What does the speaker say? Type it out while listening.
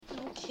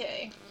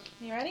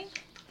You ready?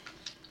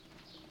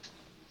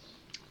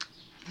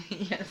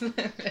 Yes, I'm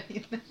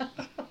ready now.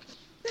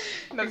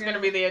 That's going to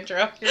be the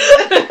intro. Good.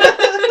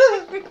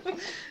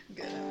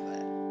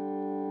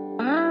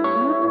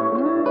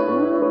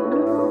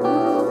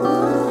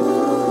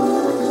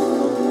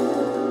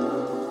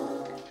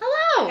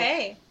 Hello!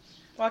 Hey,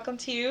 welcome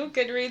to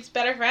Goodreads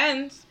Better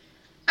Friends.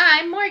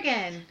 I'm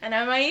Morgan. And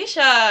I'm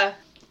Aisha.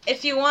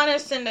 If you want to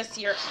send us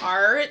your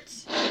art,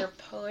 your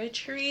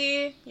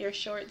poetry, your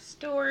short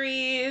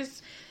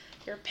stories,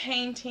 your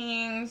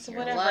paintings, Your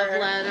whatever. love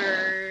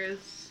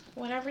letters.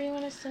 Whatever you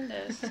want to send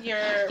us. Your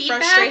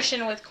Feedback?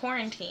 frustration with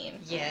quarantine.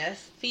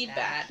 Yes. Feedback,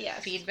 that.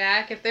 yes.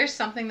 Feedback. If there's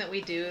something that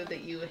we do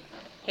that you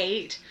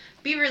hate,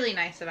 be really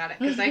nice about it,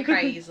 because I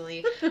cry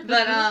easily.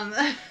 But,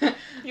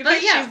 You but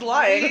think yeah, she's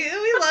lying.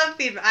 We love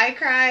feedback. I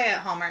cry at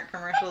Hallmark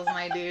commercials,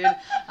 my dude.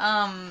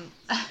 I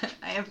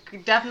have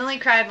definitely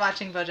cried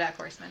watching BoJack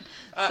Horseman.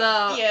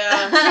 So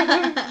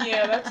Yeah.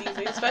 Yeah, that's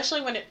easy.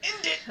 Especially when it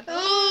ended.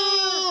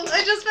 Oh,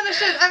 I just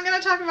finished it. I'm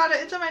gonna talk about it.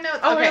 It's in my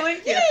notes. Oh, okay.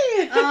 really? Yes.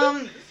 Yay!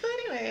 So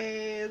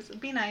anyways,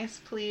 be nice,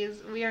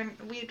 please. We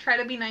try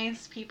to be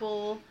nice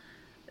people.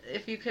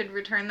 If you could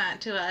return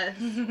that to us.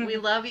 We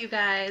love you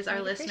guys,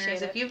 our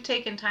listeners. If you've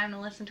taken time to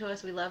listen to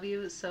us, we love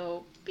you.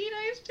 So be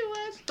nice to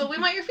us. But we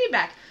want your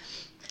feedback.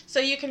 So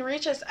you can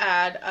reach us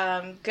at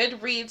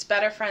Goodreads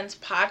Better Friends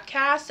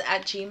Podcast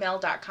at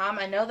gmail.com.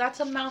 I know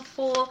that's a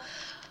mouthful.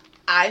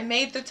 I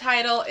made the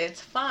title. It's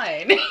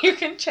fine. You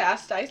can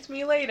chastise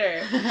me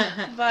later.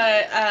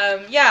 But,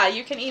 yeah,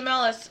 you can email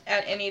us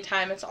at any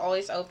time. It's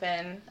always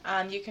open.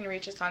 You can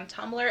reach us on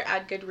Tumblr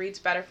at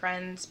Goodreads Better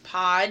Friends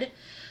Pod.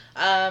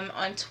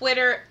 On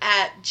Twitter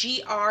at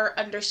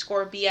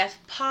GR_BF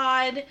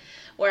pod,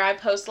 where I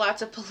post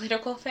lots of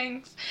political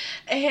things.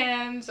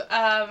 And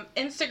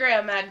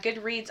Instagram at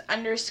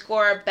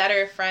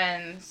Goodreads_Better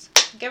Friends.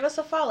 Give us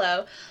a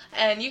follow.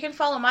 And you can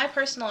follow my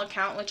personal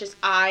account, which is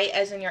I,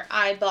 as in your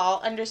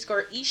eyeball,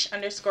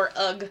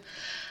 _ish_ugh.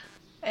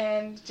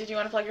 And did you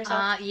want to plug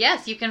yourself?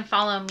 Yes, you can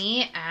follow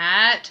me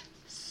at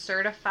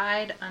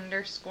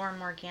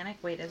certified_morganic.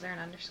 Wait, is there an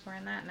underscore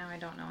in that? No, I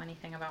don't know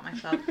anything about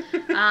myself.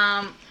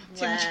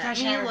 Let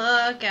me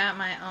look at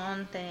my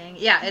own thing.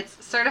 Yeah, it's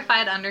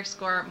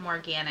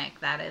certified_morganic.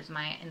 That is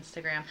my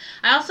Instagram.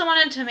 I also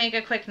wanted to make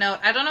a quick note.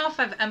 I don't know if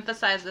I've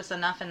emphasized this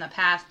enough in the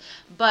past,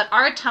 but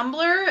our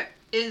Tumblr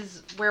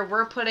is where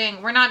we're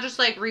not just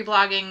like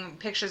reblogging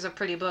pictures of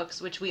pretty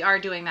books, which we are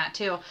doing that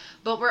too,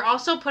 but we're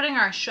also putting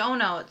our show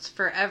notes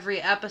for every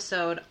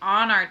episode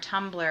on our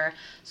Tumblr.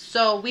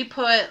 So we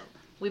put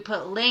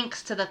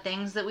links to the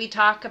things that we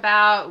talk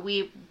about.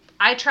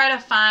 I try to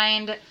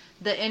find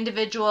the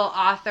individual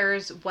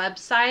authors'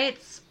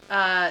 websites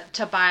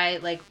to buy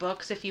like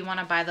books if you want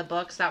to buy the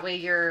books. That way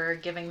you're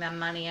giving them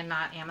money and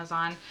not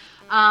Amazon.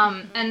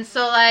 And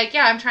so like,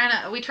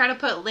 yeah, we try to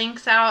put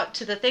links out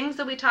to the things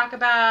that we talk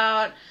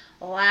about.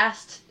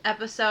 Last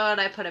episode,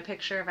 I put a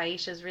picture of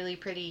Aisha's really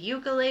pretty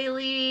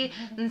ukulele.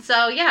 And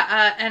so,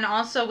 yeah, and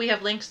also we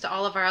have links to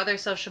all of our other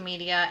social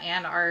media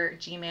and our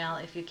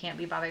Gmail. If you can't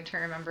be bothered to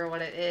remember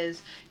what it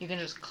is, you can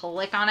just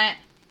click on it,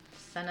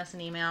 send us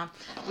an email.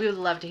 We would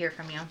love to hear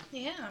from you.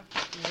 Yeah.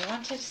 Do you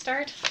want to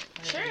start?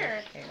 Sure.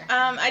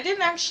 I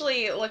didn't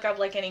actually look up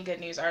like any good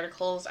news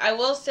articles. I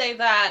will say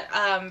that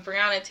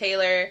Breonna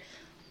Taylor,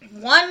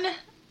 one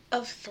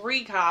of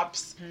 3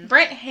 cops,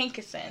 Brent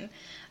Hankison,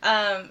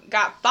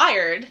 got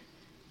fired,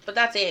 but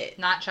that's it.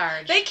 Not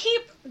charged. They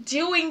keep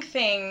doing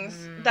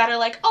things that are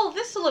like, oh,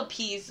 this will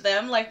appease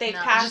them. Like they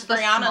passed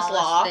Breonna's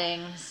law.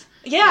 Things.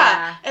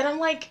 Yeah. And I'm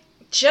like,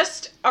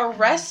 just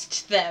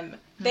arrest them.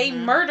 They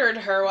murdered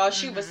her while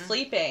she was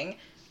sleeping.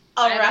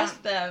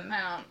 Arrest them.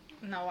 I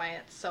don't know why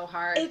it's so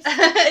hard. Is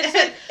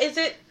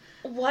it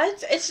what?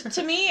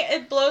 To me,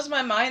 it blows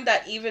my mind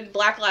that even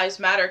Black Lives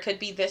Matter could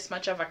be this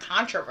much of a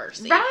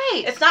controversy.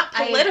 Right. It's not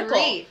political. I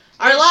agree.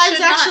 Our lives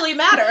actually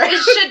matter.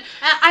 It should.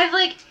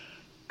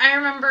 I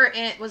remember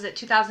was it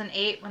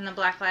 2008 when the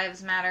Black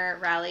Lives Matter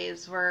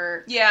rallies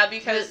were... Yeah,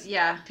 because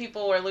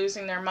people were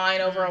losing their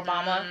mind over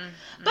Obama.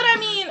 But I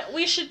mean,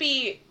 we should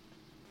be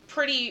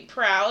pretty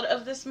proud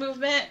of this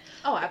movement.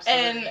 Oh,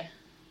 absolutely. And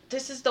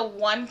this is the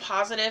one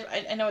positive,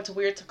 I know it's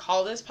weird to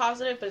call this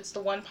positive, but it's the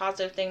one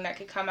positive thing that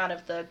could come out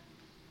of the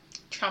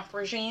Trump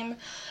regime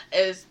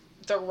is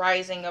the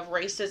rising of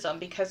racism,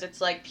 because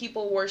it's like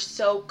people were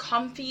so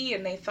comfy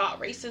and they thought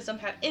racism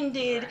had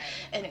ended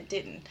and it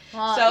didn't.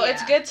 Well, so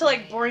it's good to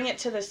like bring it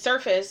to the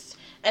surface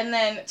and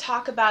then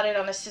talk about it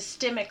on a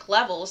systemic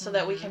level so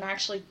that we can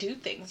actually do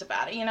things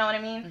about it. You know what I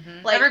mean?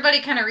 Like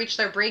everybody kind of reached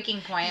their breaking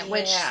point,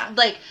 which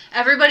like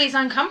everybody's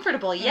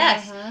uncomfortable,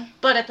 yes,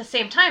 but at the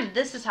same time,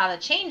 this is how the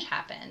change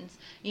happens,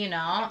 you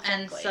know? Exactly.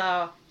 And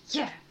so,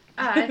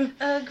 I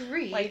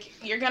agree. Like,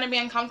 you're going to be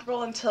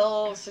uncomfortable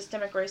until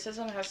systemic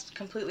racism has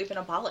completely been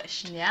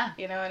abolished. Yeah.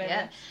 You know what I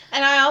mean?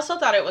 And I also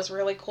thought it was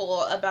really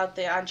cool about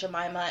the Aunt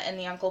Jemima and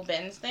the Uncle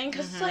Ben's thing,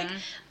 because it's like,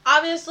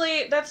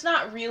 obviously, that's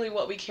not really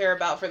what we care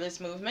about for this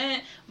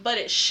movement, but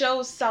it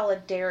shows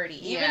solidarity.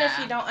 Even if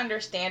you don't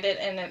understand it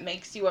and it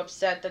makes you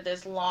upset that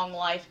this long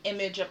life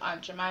image of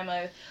Aunt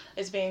Jemima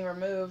is being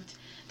removed,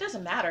 it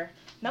doesn't matter.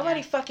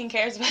 Nobody fucking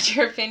cares about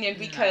your opinion,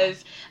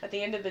 because at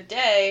the end of the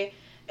day,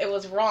 it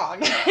was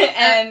wrong.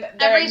 And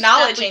they're every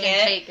acknowledging step we can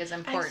it. take is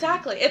important.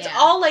 Exactly. It's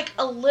all like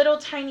a little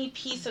tiny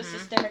piece of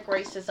systemic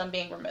racism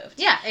being removed.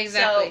 Yeah,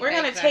 exactly. So we're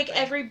going to take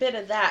every bit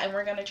of that and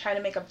we're going to try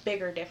to make a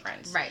bigger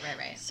difference. Right.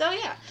 So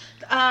yeah,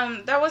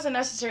 that wasn't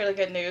necessarily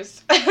good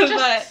news. Just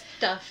but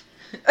stuff.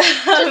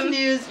 Just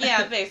news.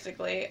 Yeah,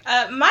 basically.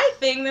 My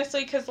thing this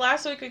week, because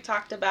last week we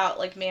talked about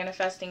like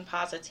manifesting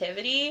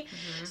positivity.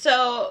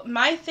 So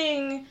my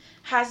thing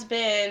has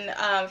been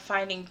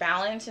finding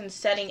balance and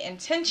setting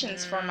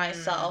intentions for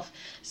myself.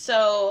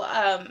 So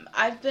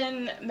I've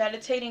been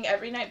meditating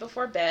every night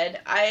before bed.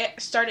 I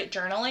started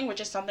journaling, which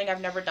is something I've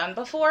never done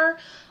before,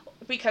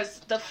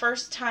 because the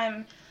first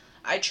time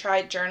I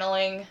tried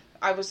journaling,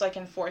 I was like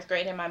in 4th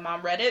grade and my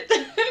mom read it,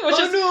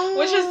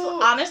 which is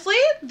honestly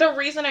the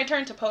reason I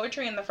turned to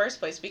poetry in the first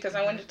place, because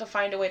I wanted to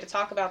find a way to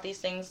talk about these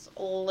things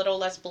a little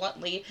less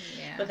bluntly.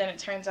 Yeah. But then it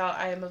turns out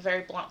I am a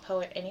very blunt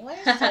poet anyway.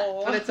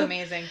 So. But it's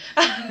amazing.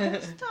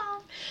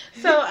 Stop.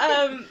 So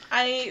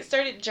I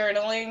started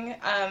journaling,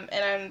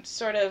 and I'm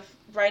sort of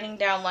writing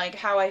down like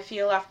how I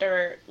feel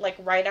after, like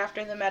right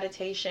after the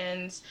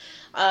meditations,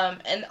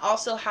 and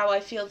also how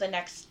I feel the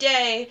next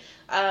day,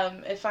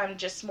 if I'm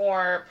just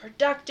more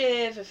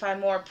productive, if I'm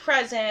more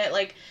present,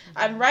 like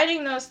I'm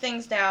writing those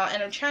things down,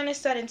 and I'm trying to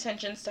set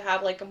intentions to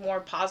have like a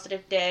more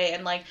positive day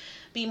and like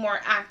be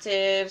more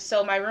active.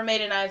 So my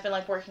roommate and I have been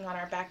like working on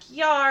our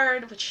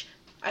backyard, which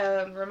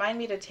remind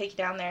me to take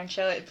down there and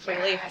show it before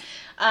you leave.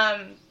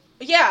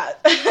 Yeah,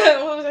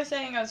 what was I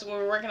saying? We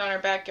were working on our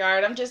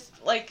backyard. I'm just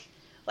like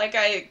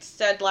I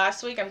said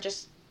last week, I'm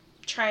just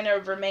trying to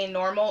remain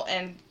normal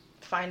and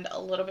find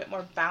a little bit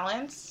more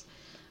balance.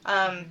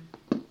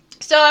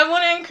 So I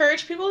want to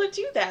encourage people to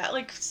do that,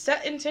 like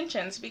set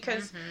intentions,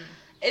 because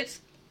it's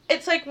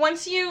like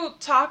once you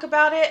talk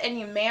about it and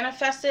you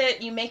manifest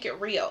it, you make it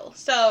real.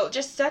 So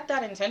just set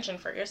that intention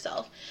for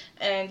yourself,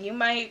 and you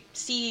might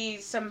see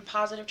some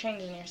positive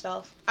change in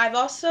yourself. I've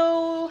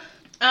also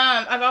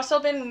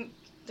been,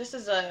 this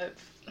is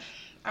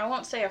I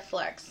won't say a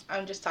flex.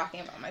 I'm just talking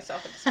about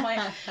myself at this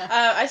point.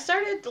 I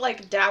started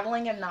like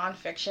dabbling in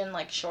nonfiction,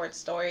 like short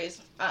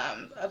stories,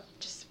 of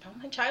just about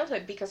my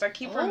childhood, because I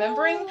keep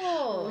remembering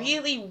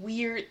really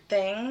weird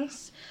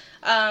things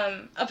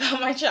about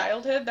my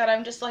childhood that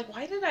I'm just like,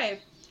 why did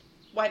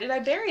I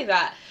bury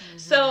that?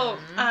 So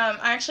I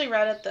actually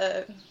read at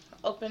the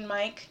open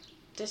mic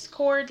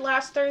Discord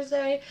last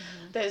Thursday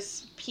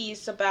this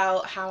piece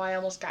about how I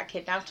almost got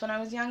kidnapped when I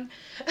was young.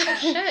 Oh,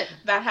 shit.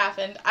 That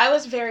happened. I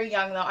was very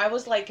young, though. I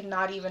was, like,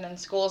 not even in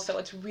school, so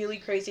it's really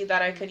crazy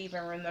that I could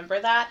even remember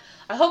that.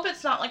 I hope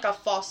it's not, like, a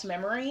false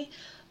memory,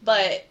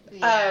 but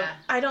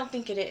I don't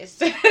think it is.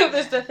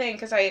 That's the thing,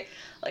 because I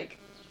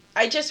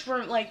just,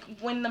 like,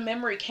 when the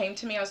memory came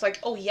to me, I was like,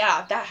 oh,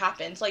 yeah, that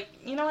happened. Like,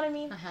 you know what I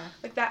mean?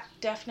 Like, that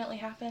definitely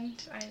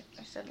happened.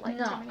 I said, like,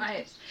 no, too many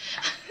times.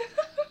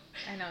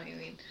 I know what you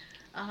mean.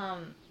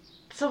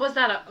 So was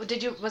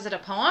it a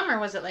poem, or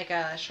was it like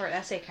a short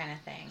essay kind of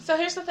thing? So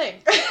here's the thing.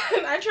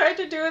 I tried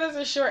to do it as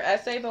a short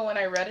essay, but when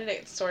I read it,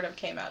 it sort of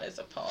came out as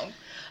a poem.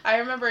 I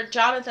remember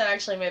Jonathan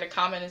actually made a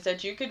comment and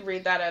said you could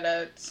read that at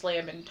a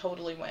slam and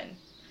totally win.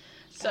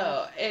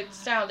 So it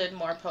sounded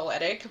more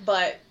poetic,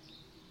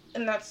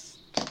 and that's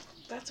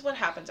what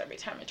happens every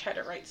time I try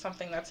to write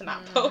something that's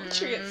not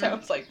poetry. It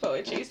sounds like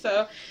poetry.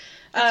 So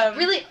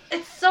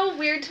it's so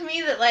weird to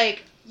me that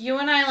like you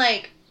and I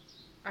like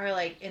are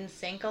like in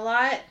sync a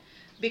lot,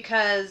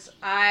 because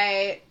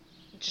I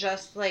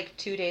just like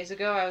 2 days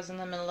ago I was in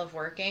the middle of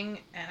working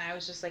and I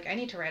was just like, I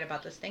need to write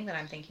about this thing that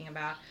I'm thinking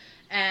about,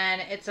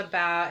 and it's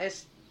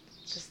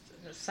just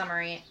a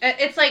summary.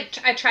 It's like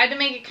I tried to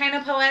make it kind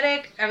of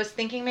poetic. I was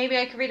thinking maybe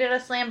I could read it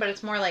as slam, but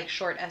it's more like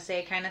short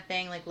essay kind of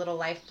thing, like little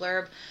life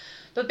blurb.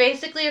 But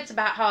basically it's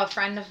about how a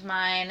friend of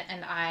mine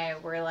and I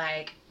were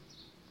like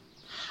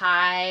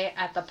high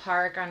at the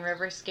park on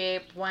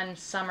Riverscape one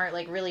summer,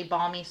 like really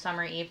balmy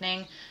summer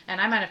evening,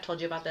 and I might have told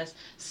you about this.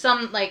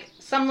 Some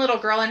little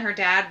girl and her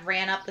dad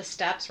ran up the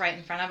steps right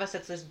in front of us.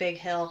 It's this big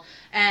hill,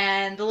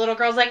 and the little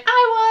girl's like,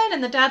 I won,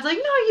 and the dad's like,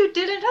 no, you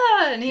didn't,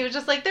 and he was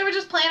just like, they were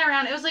just playing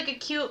around. It was like a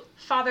cute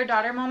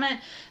father-daughter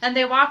moment, and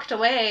they walked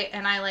away,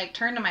 and I like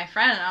turned to my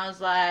friend and I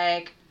was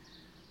like,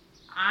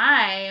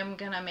 I am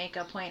gonna make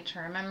a point to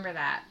remember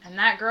that, and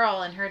that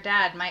girl and her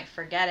dad might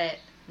forget it,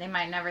 they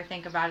might never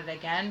think about it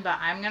again, but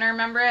I'm going to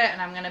remember it,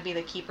 and I'm going to be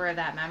the keeper of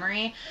that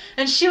memory.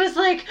 And she was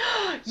like,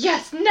 oh,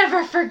 yes,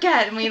 never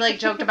forget. And we, like,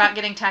 joked about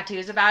getting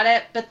tattoos about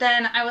it. But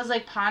then I was,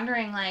 like,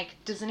 pondering, like,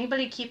 does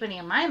anybody keep any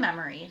of my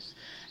memories?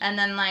 And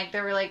then, like,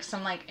 there were, like,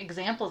 some, like,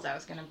 examples I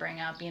was going to bring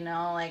up, you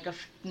know, like,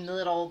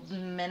 little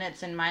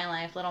minutes in my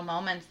life, little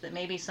moments that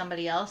maybe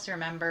somebody else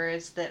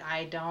remembers that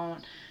I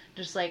don't.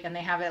 Just like, and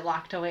they have it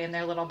locked away in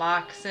their little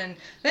box. And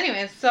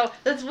anyways, so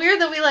that's weird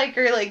that we like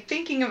are like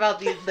thinking about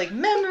these like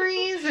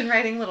memories and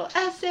writing little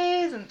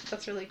essays, and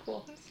that's really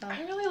cool. So.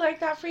 I really like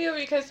that for you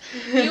because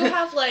you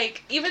have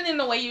like, even in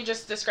the way you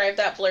just described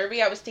that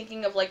blurby, I was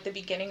thinking of like the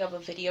beginning of a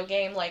video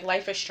game, like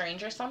Life is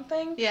Strange or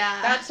something.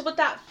 Yeah. That's what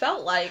that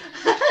felt like.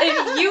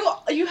 And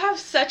you have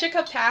such a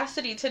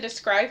capacity to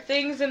describe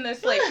things in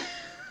this like,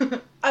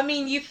 I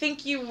mean, you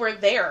think you were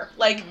there.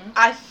 Like,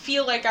 I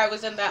feel like I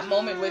was in that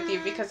moment with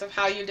you because of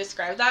how you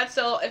described that.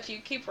 So if you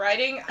keep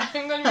writing,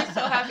 I'm going to be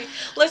so happy.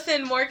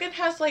 Listen, Morgan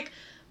has, like,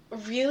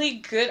 really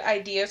good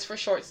ideas for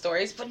short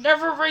stories, but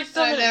never writes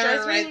them. I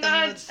never write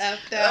them with F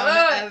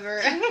down,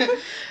 ever.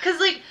 Because,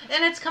 like,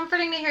 and it's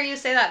comforting to hear you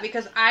say that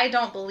because I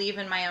don't believe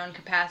in my own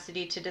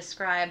capacity to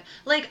describe.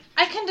 Like,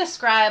 I can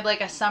describe,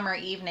 like, a summer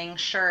evening,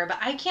 sure, but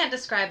I can't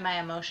describe my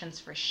emotions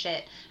for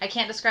shit. I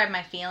can't describe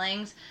my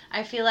feelings,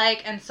 I feel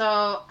like, and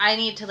so I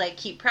need to, like,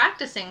 keep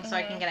practicing so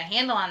I can get a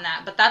handle on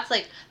that. But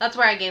that's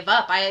where I gave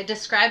up. I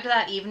described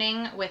that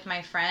evening with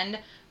my friend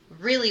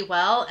really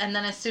well, and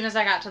then as soon as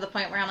I got to the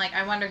point where I'm like,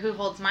 I wonder who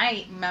holds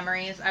my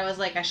memories, I was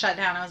like, I shut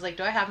down. I was like,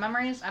 do I have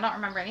memories? I don't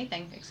remember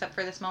anything except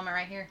for this moment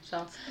right here.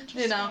 So,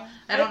 you know,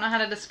 I don't know how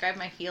to describe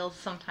my feels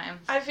sometimes.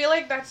 I feel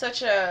like that's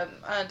such a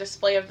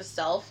display of the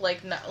self,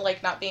 like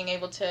not being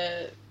able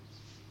to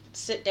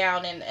sit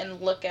down and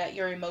look at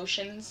your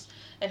emotions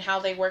and how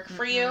they work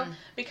for you,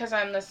 because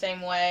I'm the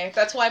same way.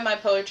 That's why my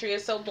poetry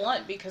is so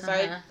blunt, because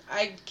I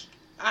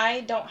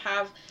don't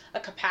have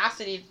a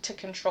capacity to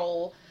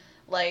control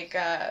like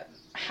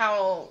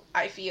how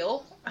I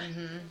feel. I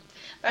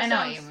know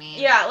what you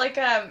mean. Yeah, like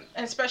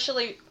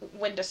especially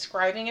when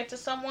describing it to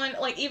someone,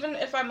 like even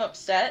if I'm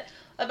upset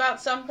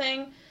about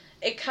something,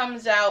 it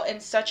comes out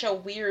in such a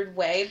weird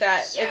way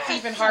that it's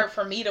even hard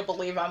for me to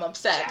believe I'm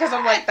upset, because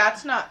I'm like,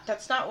 that's not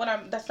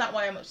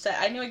why I'm upset.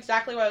 I knew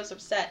exactly why I was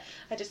upset.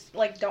 I just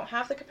like don't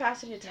have the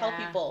capacity to tell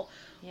people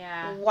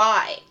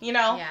why, you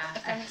know?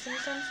 If that makes any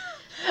sense.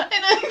 I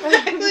know exactly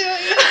what you mean.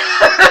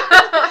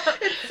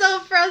 It's so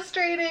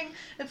frustrating.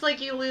 It's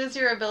like you lose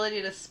your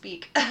ability to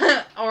speak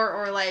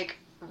or like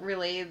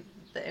relay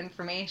the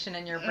information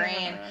in your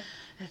brain.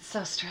 It's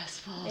so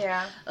stressful.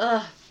 Yeah.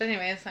 Ugh. But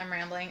anyways, I'm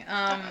rambling.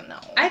 No.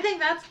 I think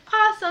that's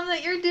awesome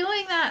that you're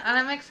doing that, and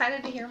I'm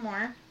excited to hear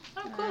more.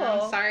 Oh, cool.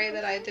 I'm sorry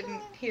that I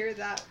didn't hear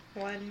that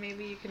one.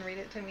 Maybe you can read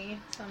it to me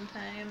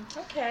sometime.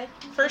 Okay.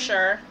 For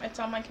sure. It's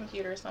on my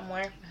computer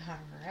somewhere. All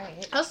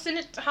right. I'll send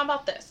it. How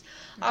about this?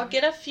 I'll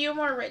get a few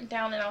more written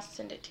down and I'll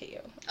send it to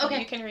you. Okay.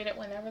 And you can read it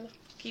whenever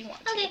you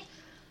want to. Okay.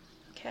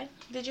 Okay.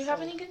 Did you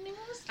have any good news?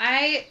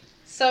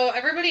 So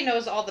everybody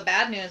knows all the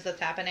bad news that's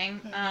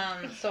happening.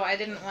 So I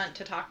didn't want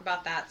to talk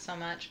about that so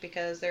much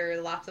because there are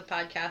lots of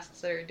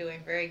podcasts that are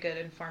doing very good,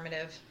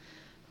 informative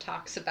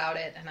talks about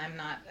it, and I'm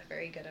not a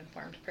very good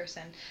informed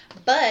person.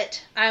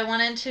 But I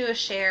wanted to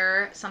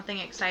share something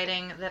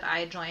exciting that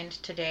I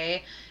joined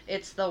today.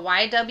 It's the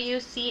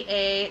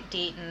YWCA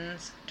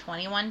Dayton's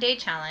 21-day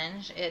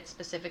challenge. It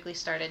specifically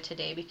started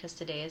today because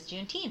today is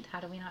Juneteenth. How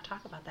do we not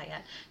talk about that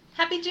yet?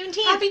 Happy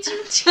Juneteenth! Happy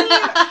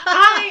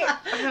Juneteenth!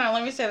 Hold on,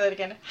 let me say that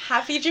again.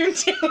 Happy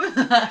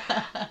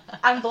Juneteenth!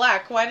 I'm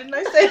black. Why didn't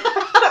I say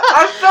that?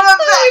 I'm so upset.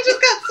 I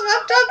just got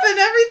swept up in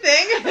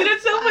everything. And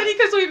it's so funny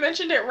because we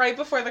mentioned it right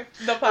before the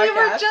podcast. We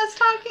were just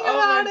talking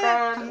about it.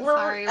 Oh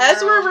my god.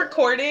 As we're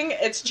recording,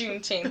 it's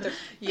Juneteenth.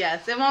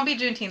 Yes, it won't be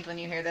Juneteenth when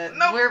you hear that.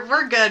 Nope.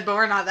 We're good, but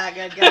we're not that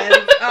good,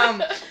 guys.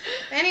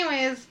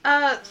 Anyways,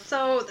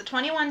 so the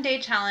 21-day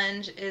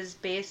challenge is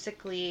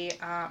basically,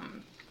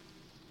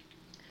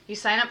 you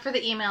sign up for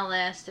the email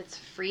list. It's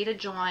free to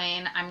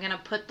join. I'm going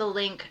to put the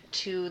link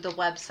to the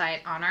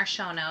website on our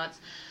show notes.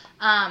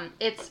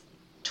 It's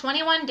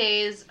 21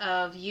 days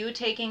of you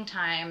taking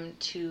time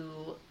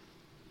to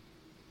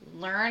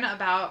learn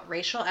about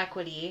racial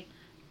equity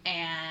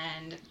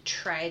and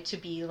try to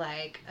be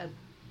like a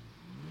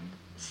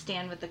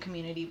stand with the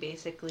community,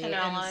 basically. An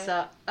ally. And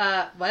so,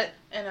 what?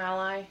 An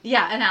ally.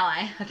 Yeah, an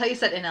ally. I thought you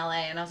said in LA,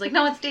 and I was like,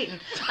 no, it's Dayton.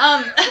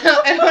 I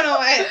don't know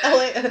why.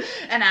 LA.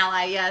 An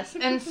ally, yes.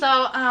 And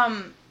so,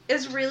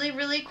 it's really,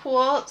 really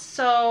cool.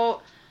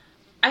 So,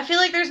 I feel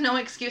like there's no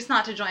excuse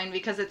not to join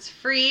because it's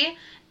free.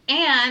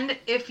 And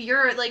if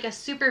you're like a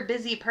super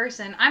busy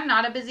person, I'm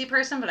not a busy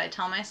person, but I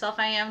tell myself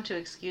I am to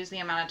excuse the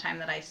amount of time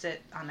that I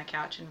sit on the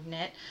couch and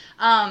knit.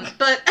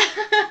 But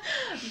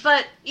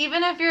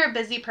even if you're a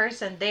busy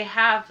person, they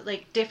have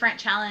like different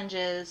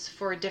challenges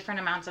for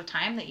different amounts of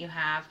time that you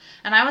have.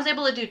 And I was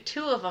able to do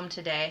 2 of them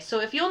today. So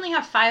if you only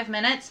have 5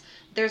 minutes,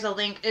 there's a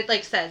link. It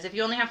like says, if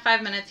you only have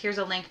 5 minutes, here's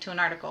a link to an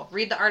article.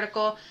 Read the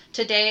article.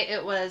 Today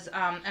it was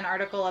an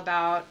article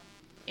about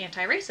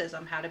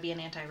anti-racism, how to be an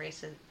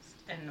anti-racist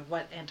and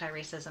what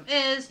anti-racism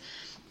is.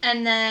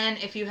 And then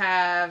if you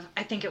have,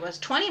 I think it was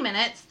 20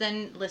 minutes,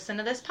 then listen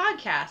to this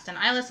podcast. And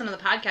I listened to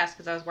the podcast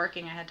because I was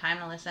working. I had time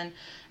to listen.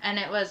 And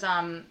it was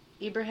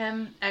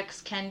Ibrahim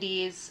X.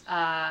 Kendi's,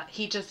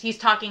 he's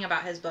talking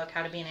about his book,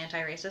 How to Be an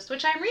Anti-Racist,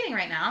 which I'm reading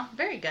right now.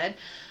 Very good.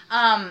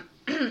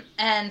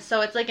 And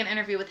so it's like an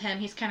interview with him.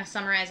 He's kind of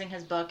summarizing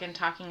his book and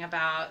talking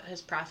about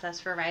his process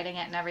for writing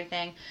it and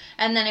everything.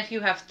 And then if you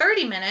have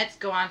 30 minutes,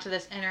 go on to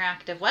this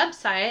interactive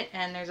website,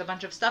 and there's a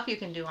bunch of stuff you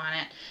can do on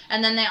it.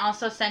 And then they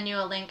also send you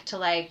a link to,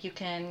 like, you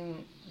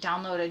can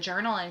download a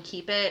journal and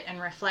keep it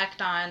and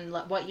reflect on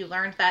what you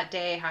learned that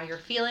day, how you're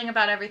feeling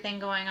about everything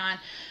going on.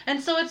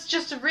 And so it's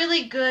just a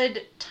really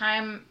good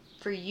time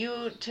for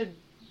you to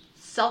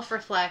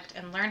self-reflect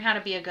and learn how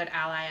to be a good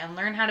ally and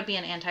learn how to be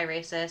an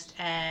anti-racist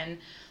and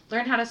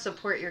learn how to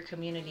support your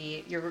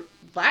community, your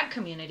Black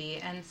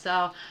community. And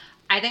so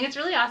I think it's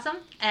really awesome,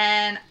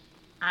 and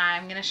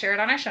I'm going to share it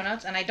on our show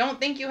notes. And I don't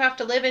think you have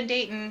to live in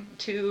Dayton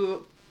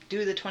to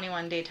do the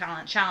 21-day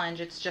talent challenge.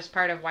 It's just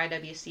part of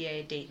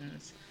YWCA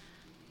Dayton's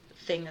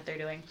thing that they're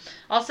doing.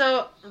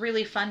 Also,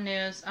 really fun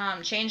news,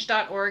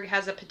 change.org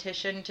has a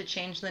petition to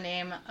change the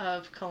name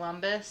of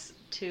Columbus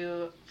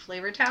to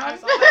Flavortown. I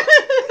saw that.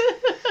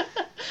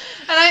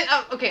 And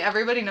okay,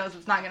 everybody knows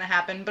it's not going to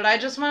happen, but I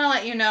just want to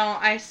let you know,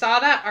 I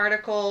saw that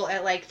article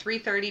at like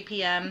 3:30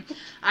 p.m.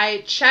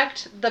 I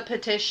checked the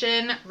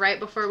petition right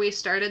before we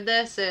started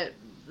this. I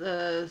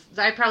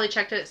probably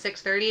checked it at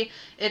 6:30.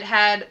 It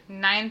had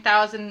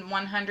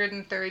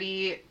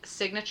 9,130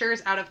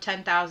 signatures out of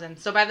 10,000.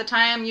 So by the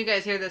time you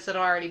guys hear this,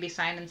 it'll already be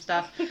signed and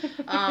stuff.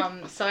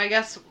 So I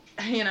guess,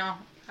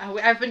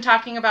 I've been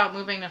talking about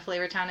moving to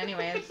Flavortown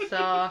anyways,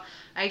 so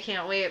I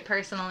can't wait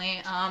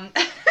personally.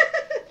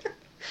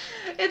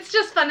 It's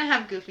just fun to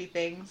have goofy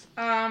things.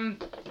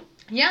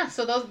 Yeah,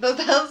 so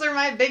those are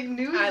my big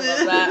news. I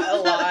love that a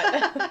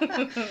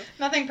lot.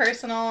 Nothing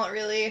personal,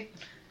 really,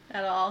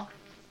 at all.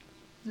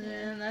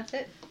 And that's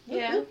it.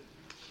 Yeah.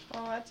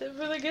 Well, that's a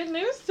really good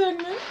news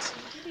segment.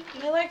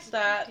 I liked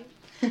that.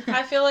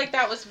 I feel like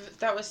that was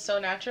so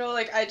natural.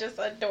 Like, I just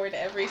adored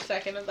every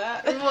second of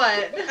that.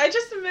 What? I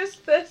just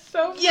missed this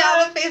so much.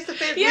 Yeah, the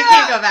face-to-face. Yeah. We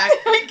can't go back.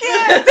 We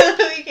can't.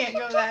 We can't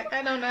go back.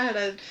 I don't know how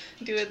to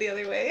do it the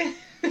other way.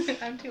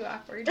 I'm too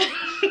awkward.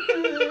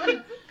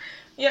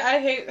 Yeah, I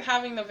hate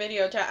having the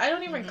video chat. I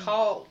don't even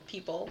call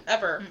people,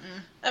 ever.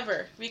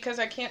 Ever. Because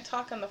I can't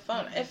talk on the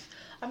phone. If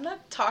I'm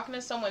not talking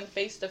to someone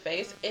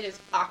face-to-face, it is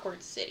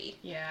awkward city.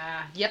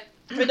 Yeah. Yep.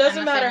 It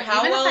doesn't matter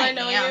how well I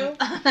know you.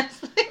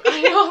 Honestly.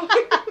 I know.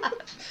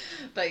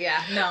 But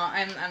yeah, no,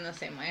 I'm the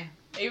same way.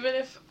 Even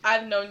if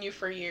I've known you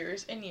for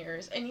years and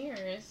years and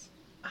years,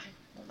 I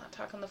will not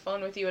talk on the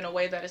phone with you in a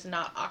way that is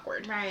not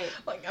awkward. Right.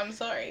 Like, I'm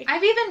sorry.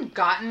 I've even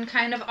gotten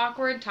kind of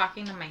awkward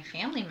talking to my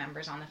family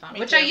members on the phone,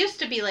 which I used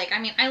to be like, I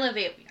mean, I live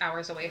 8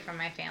 hours away from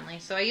my family,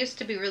 so I used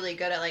to be really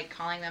good at, like,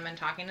 calling them and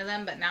talking to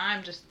them, but now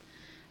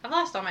I've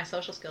lost all my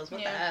social skills.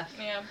 What the F?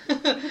 Yeah.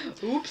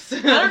 Oops.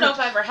 I don't know if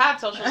I ever had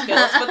social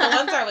skills, but the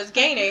ones I was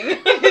gaining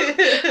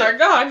are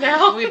gone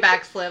now. We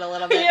backslid a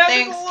little bit. Yeah,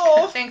 Thanks,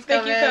 Thank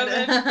COVID. you,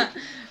 COVID.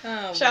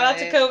 Oh, Shout out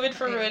to COVID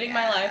for ruining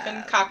my life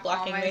and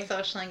cock-blocking all my me.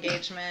 social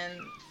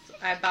engagements.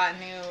 I bought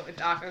new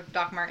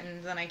Doc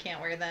Martens and I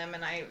can't wear them,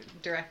 and I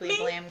directly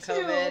blame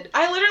COVID.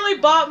 I literally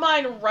bought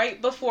mine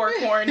right before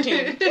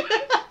quarantine.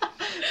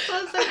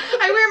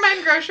 I wear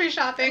mine grocery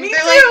shopping. Me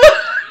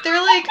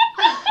They're like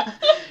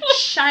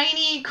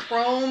shiny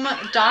chrome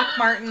Doc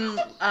Marten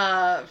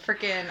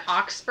freaking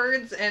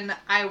Oxfords, and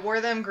I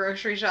wore them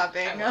grocery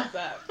shopping. I love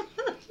that.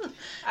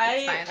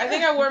 I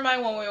think I wore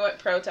mine when we went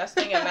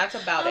protesting, and that's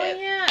about it.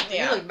 Yeah.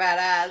 You look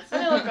badass. I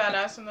did look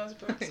badass in those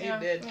boots. You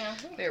did. Yeah.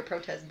 They were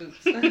protest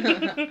boots.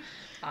 Awesome.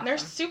 They're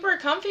super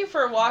comfy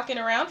for walking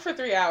around for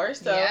 3 hours,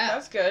 so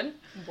that's good.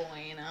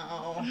 Bueno.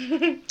 All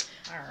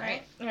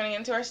right. You want to get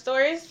into our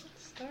stories?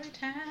 Story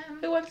time.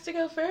 Who wants to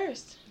go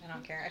first? I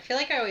don't care. I feel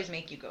like I always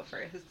make you go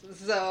first,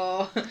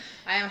 so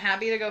I am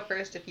happy to go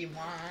first if you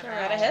want. Go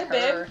right ahead,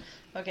 babe.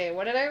 Okay,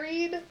 what did I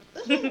read?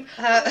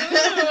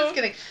 Just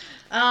kidding.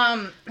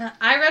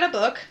 I read a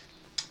book.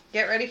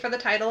 Get ready for the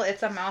title.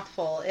 It's a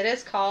mouthful. It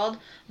is called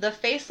The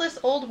Faceless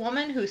Old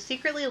Woman Who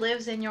Secretly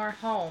Lives in Your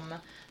Home.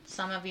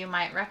 Some of you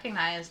might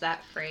recognize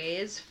that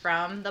phrase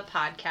from the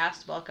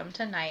podcast Welcome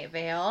to Night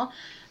Vale.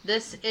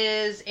 This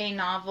is a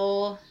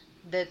novel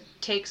that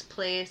takes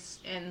place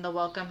in the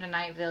Welcome to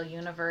Night Vale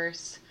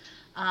universe.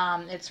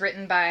 It's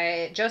written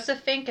by Joseph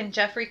Fink and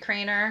Jeffrey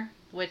Craner,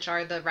 which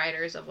are the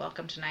writers of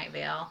Welcome to Night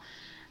Vale.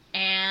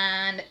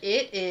 And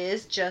it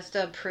is just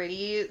a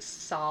pretty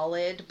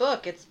solid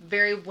book. It's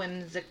very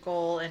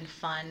whimsical and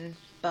fun,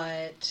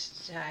 but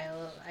I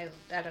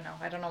don't know.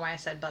 I don't know why I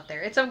said but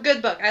there. It's a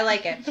good book. I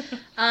like it.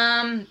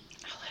 I'll edit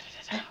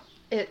it out.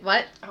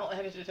 What? I'll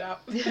edit it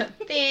out.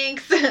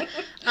 Thanks.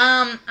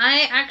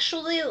 I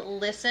actually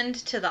listened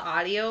to the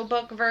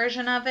audiobook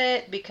version of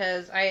it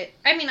because I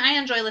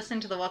enjoy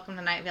listening to the Welcome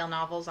to Night Vale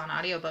novels on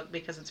audiobook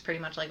because it's pretty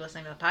much like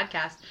listening to the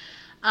podcast.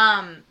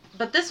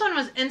 But this one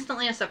was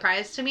instantly a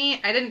surprise to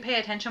me. I didn't pay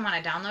attention when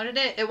I downloaded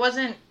it. It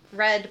wasn't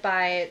read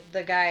by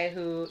the guy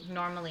who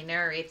normally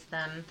narrates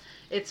them.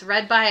 It's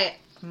read by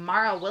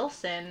Mara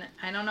Wilson.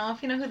 I don't know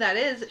if you know who that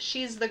is.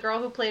 She's the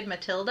girl who played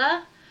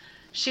Matilda.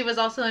 She was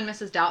also in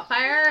Mrs.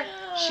 Doubtfire.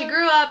 Yeah. She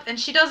grew up, and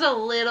she does a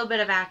little bit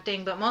of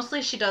acting, but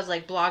mostly she does,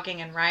 like, blogging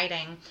and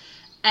writing.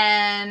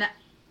 And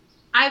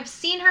I've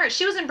seen her.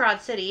 She was in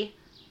Broad City.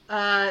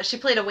 She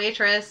played a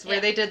waitress where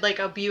they did, like,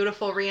 a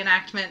beautiful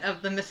reenactment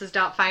of the Mrs.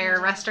 Doubtfire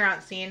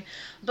restaurant scene.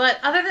 But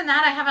other than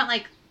that, I haven't,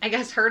 like, I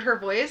guess heard her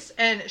voice,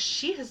 and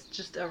she has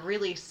just a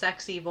really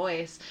sexy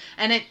voice.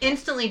 And it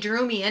instantly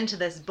drew me into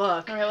this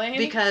book. Really?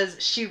 Because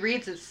she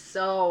reads it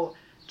so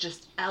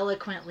just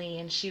eloquently,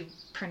 and she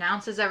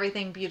pronounces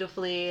everything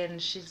beautifully,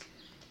 and she's...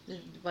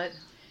 What?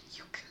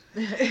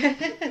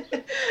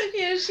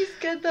 Yeah, she's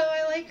good, though.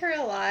 I like her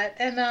a lot.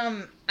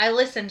 And I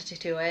listened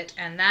to it,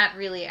 and that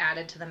really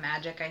added to the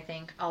magic, I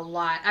think, a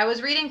lot. I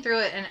was reading through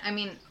it, and I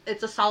mean,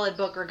 it's a solid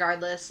book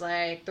regardless.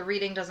 Like, the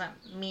reading doesn't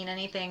mean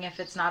anything if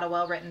it's not a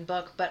well-written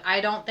book, but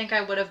I don't think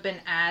I would have been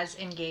as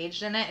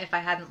engaged in it if I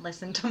hadn't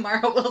listened to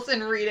Mara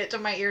Wilson read it to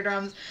my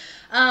eardrums.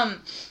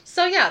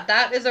 So yeah,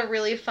 that is a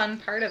really fun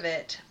part of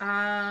it.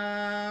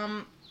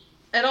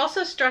 It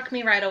also struck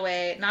me right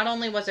away, not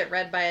only was it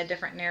read by a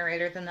different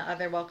narrator than the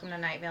other Welcome to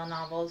Night Vale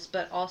novels,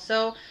 but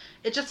also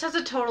it just has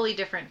a totally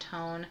different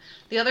tone.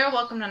 The other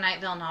Welcome to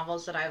Night Vale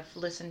novels that I've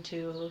listened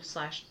to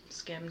 /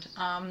 skimmed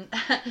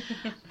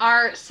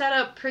are set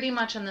up pretty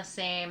much in the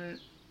same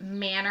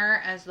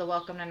manner as the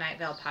Welcome to Night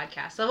Vale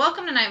podcast. The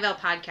Welcome to Night Vale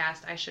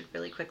podcast, I should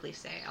really quickly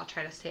say, I'll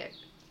try to say it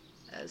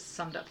as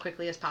summed up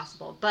quickly as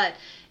possible, but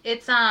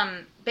it's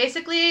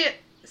basically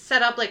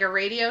set up like a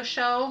radio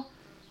show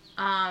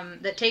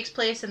that takes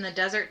place in the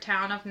desert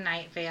town of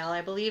Night Vale.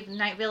 I believe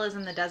Night Vale is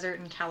in the desert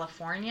in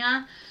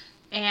California.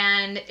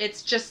 And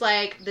it's just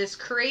like this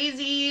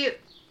crazy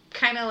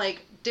kind of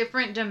like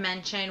different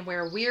dimension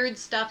where weird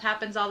stuff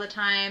happens all the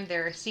time.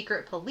 There are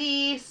secret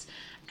police,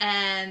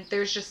 and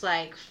there's just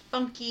like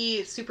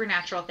funky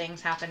supernatural things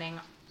happening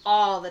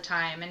all the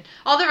time. And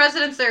all the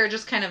residents there are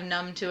just kind of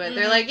numb to it.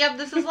 They're like, yep,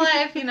 this is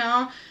life, you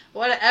know.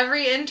 What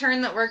every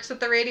intern that works at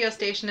the radio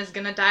station is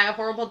going to die a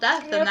horrible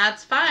death, and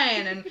that's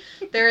fine. And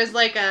there's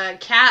like a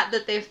cat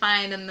that they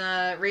find in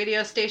the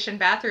radio station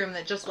bathroom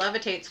that just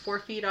levitates 4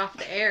 feet off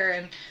the air,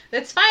 and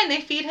it's fine. They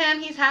feed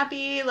him. He's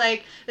happy.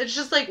 Like, it's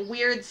just like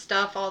weird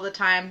stuff all the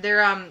time.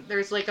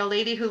 There's like a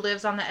lady who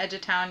lives on the edge of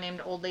town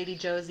named Old Lady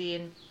Josie,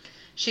 and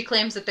she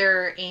claims that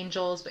there are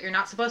angels, but you're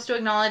not supposed to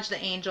acknowledge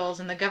the angels,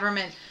 and the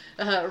government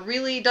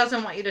really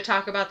doesn't want you to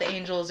talk about the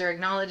angels or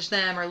acknowledge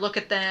them or look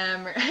at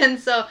them. And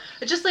so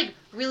it's just like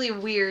really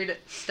weird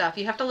stuff.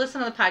 You have to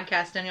listen to the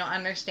podcast and you'll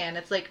understand.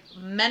 It's like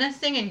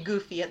menacing and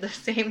goofy at the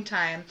same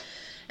time.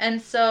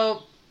 And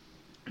so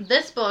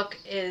this book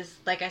is,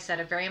 like I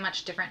said, a very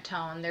much different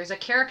tone. There's a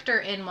character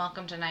in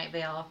Welcome to Night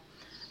Vale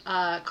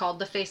called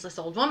the Faceless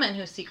Old Woman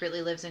who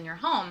secretly lives in your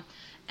home.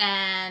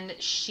 And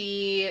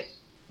she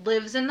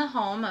lives in the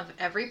home of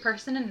every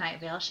person in Night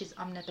Vale. She's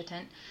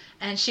omnipotent.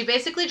 And she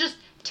basically just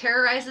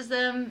terrorizes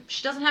them.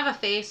 She doesn't have a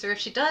face, or if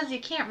she does, you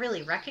can't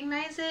really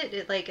recognize it.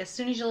 It, like, as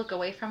soon as you look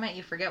away from it,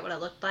 you forget what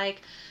it looked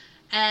like.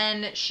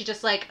 And she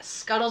just, like,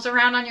 scuttles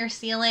around on your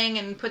ceiling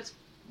and puts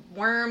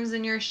worms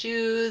in your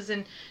shoes.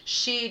 And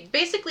she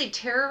basically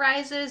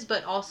terrorizes,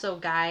 but also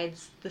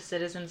guides the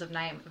citizens of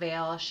Night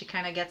Vale. She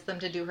kind of gets them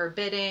to do her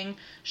bidding.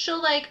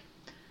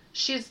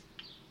 She's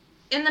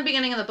in the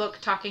beginning of the book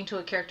talking to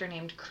a character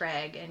named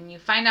Craig, and you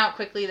find out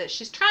quickly that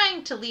she's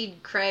trying to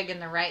lead Craig in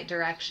the right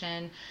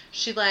direction.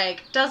 She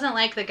like doesn't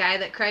like the guy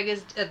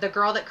that the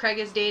girl that Craig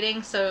is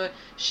dating, so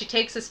she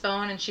takes his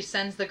phone and she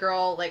sends the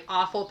girl like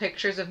awful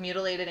pictures of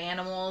mutilated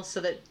animals so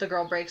that the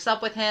girl breaks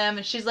up with him.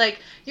 And she's like,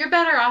 you're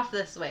better off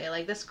this way.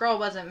 Like, this girl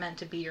wasn't meant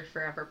to be your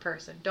forever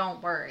person.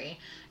 Don't worry.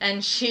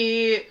 And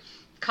she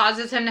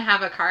causes him to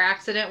have a car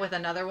accident with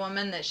another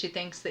woman that she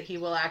thinks that he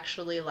will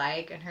actually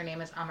like, and her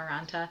name is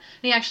Amaranta. And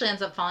he actually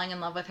ends up falling in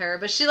love with her,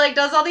 but she like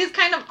does all these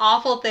kind of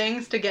awful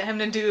things to get him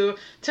to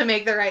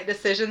make the right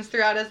decisions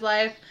throughout his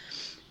life.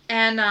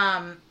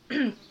 And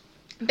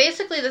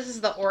basically this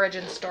is the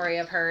origin story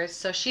of hers.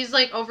 So she's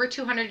like over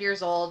 200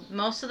 years old.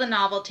 Most of the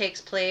novel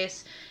takes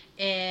place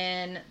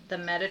in the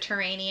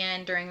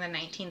Mediterranean during the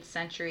 19th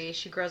century.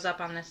 She grows up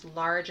on this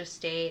large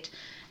estate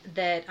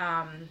that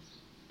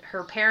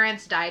her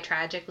parents die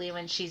tragically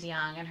when she's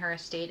young, and her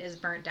estate is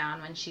burnt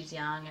down when she's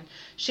young, and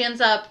she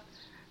ends up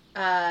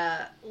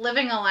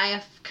living a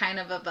life kind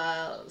of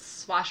a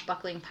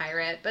swashbuckling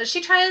pirate. But she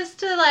tries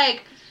to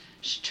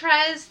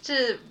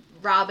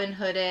Robin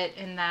Hood it,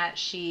 in that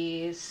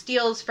she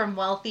steals from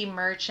wealthy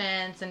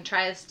merchants and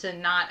tries to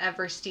not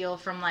ever steal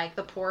from like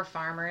the poor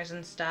farmers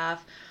and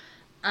stuff.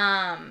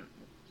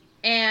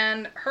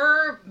 And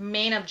her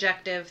main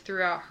objective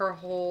throughout her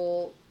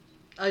whole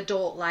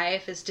adult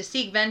life is to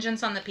seek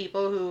vengeance on the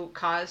people who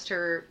caused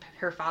her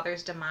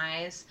father's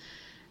demise.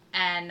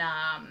 And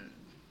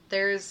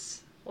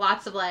there's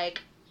lots of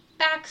like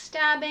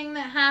backstabbing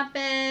that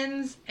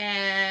happens,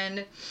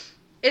 and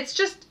it's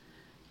just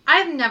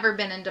I've never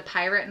been into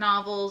pirate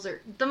novels,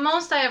 or the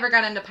most I ever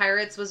got into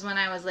pirates was when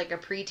I was like a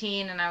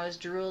preteen and I was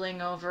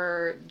drooling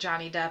over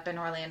Johnny Depp and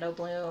Orlando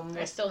Bloom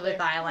with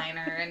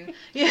eyeliner and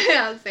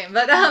yeah, same.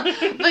 But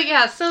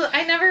yeah, so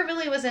I never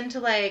really was into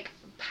like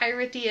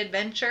piratey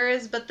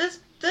adventures, but this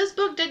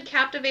book did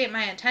captivate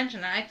my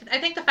attention. And I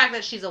think the fact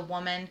that she's a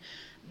woman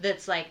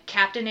that's like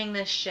captaining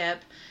this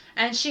ship,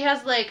 and she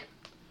has like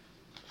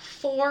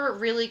 4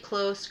 really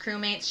close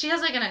crewmates. She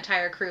has like an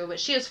entire crew, but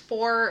she has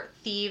 4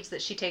 thieves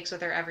that she takes with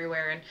her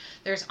everywhere. And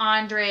there's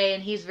Andre,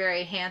 and he's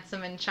very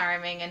handsome and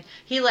charming, and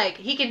he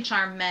can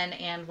charm men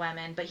and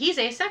women, but he's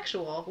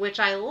asexual, which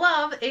I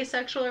love.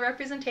 Asexual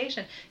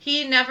representation.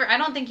 I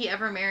don't think he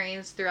ever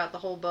marries throughout the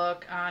whole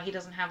book. He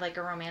doesn't have like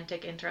a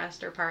romantic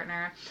interest or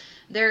partner.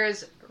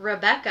 There's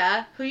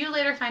Rebecca, who you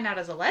later find out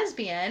is a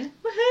lesbian.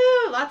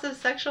 Woohoo! Lots of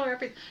sexual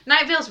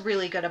Night Vale's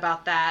really good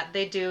about that.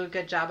 They do a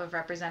good job of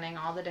representing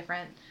all the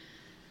different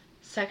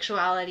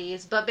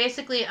sexualities. But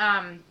basically,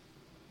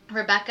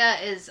 Rebecca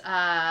is,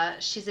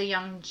 she's a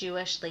young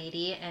Jewish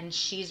lady, and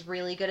she's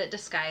really good at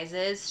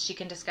disguises. She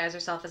can disguise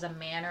herself as a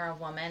man or a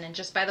woman, and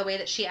just by the way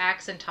that she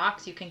acts and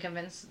talks, she can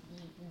convince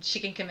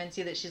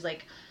you that she's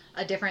like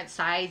a different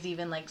size,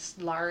 even like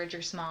large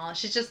or small.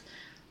 She's just,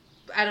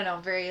 I don't know,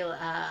 very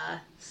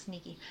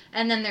sneaky.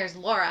 And then there's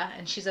Laura,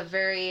 and she's a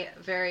very,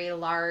 very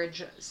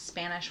large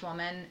Spanish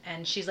woman,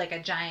 and she's like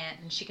a giant,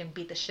 and she can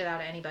beat the shit out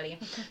of anybody.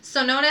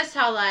 So notice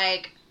how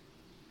like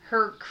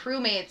her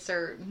crewmates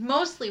are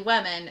mostly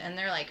women, and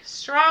they're like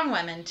strong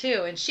women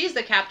too, and she's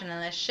the captain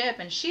of this ship,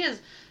 and she has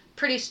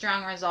pretty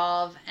strong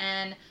resolve,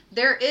 and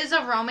there is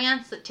a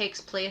romance that takes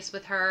place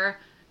with her,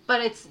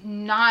 but it's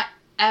not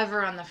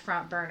ever on the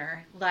front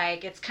burner.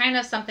 Like, it's kind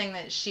of something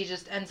that she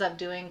just ends up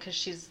doing because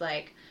she's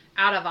like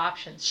out of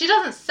options. She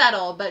doesn't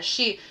settle, but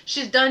she's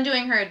done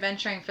doing her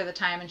adventuring for the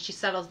time, and she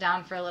settles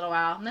down for a little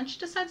while, and then she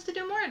decides to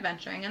do more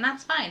adventuring, and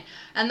that's fine.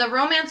 And the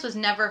romance was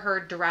never her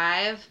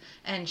drive,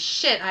 and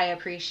shit, I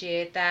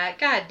appreciate that.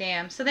 God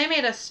damn. So they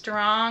made a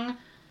strong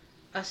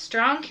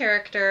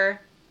character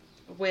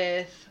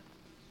with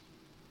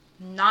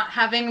not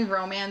having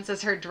romance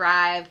as her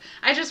drive.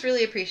 I just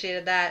really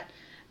appreciated that.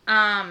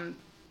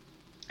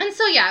 And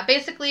so, yeah,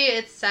 basically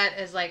it's set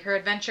as, like, her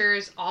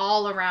adventures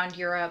all around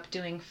Europe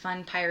doing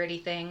fun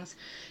piratey things,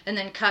 and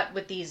then cut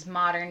with these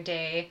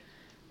modern-day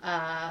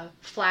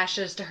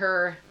flashes to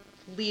her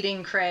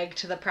leading Craig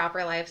to the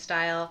proper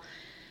lifestyle.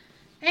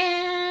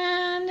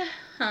 And,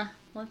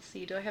 let's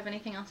see, do I have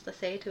anything else to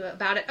say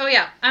about it? Oh,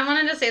 yeah, I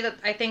wanted to say that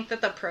I think that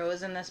the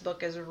prose in this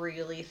book is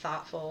really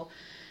thoughtful.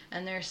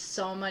 And there's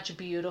so much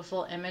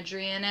beautiful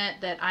imagery in it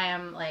that I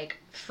am, like,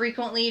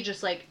 frequently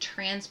just, like,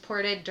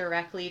 transported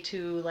directly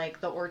to,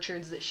 like, the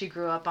orchards that she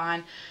grew up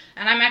on.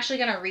 And I'm actually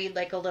going to read,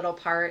 like, a little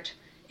part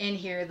in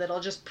here that'll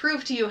just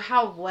prove to you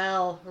how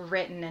well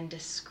written and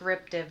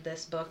descriptive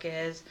this book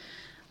is.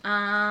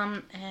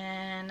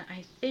 And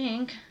I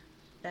think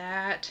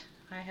that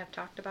I have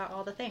talked about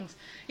all the things.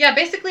 Yeah,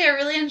 basically I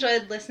really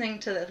enjoyed listening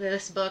to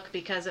this book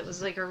because it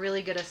was, like, a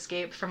really good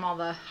escape from all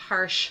the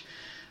harsh,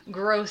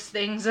 gross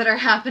things that are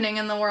happening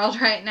in the world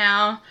right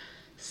now.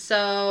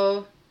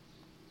 So,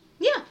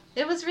 yeah,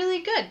 it was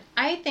really good.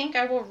 I think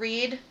I will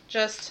read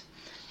this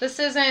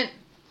isn't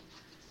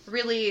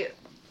really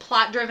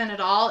plot driven at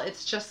all.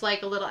 It's just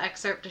like a little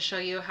excerpt to show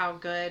you how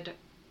good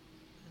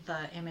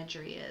the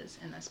imagery is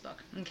in this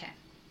book. Okay.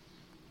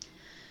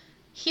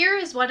 Here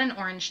is what an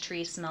orange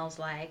tree smells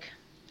like.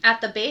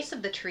 At the base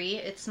of the tree,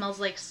 it smells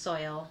like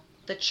soil,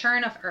 the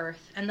churn of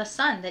earth, and the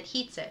sun that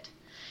heats it.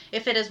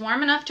 If it is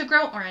warm enough to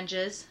grow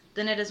oranges,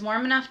 then it is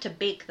warm enough to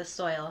bake the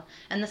soil,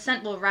 and the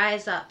scent will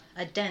rise up,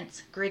 a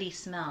dense, gritty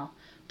smell,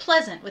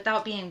 pleasant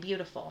without being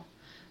beautiful.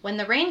 When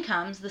the rain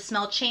comes, the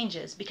smell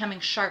changes, becoming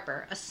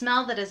sharper, a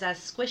smell that is as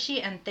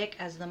squishy and thick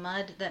as the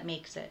mud that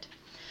makes it.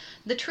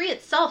 The tree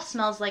itself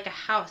smells like a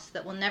house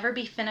that will never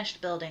be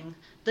finished building,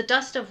 the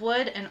dust of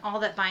wood and all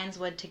that binds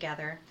wood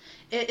together.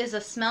 It is a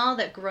smell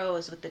that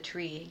grows with the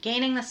tree,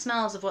 gaining the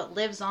smells of what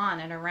lives on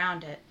and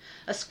around it.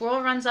 A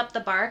squirrel runs up the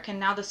bark, and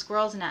now the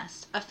squirrel's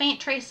nest, a faint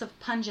trace of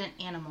pungent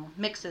animal,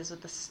 mixes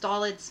with the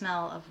stolid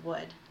smell of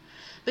wood.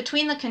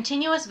 Between the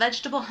continuous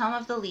vegetable hum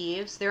of the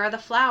leaves, there are the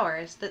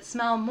flowers that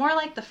smell more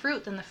like the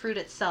fruit than the fruit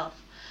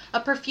itself. A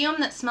perfume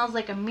that smells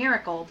like a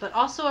miracle, but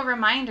also a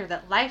reminder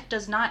that life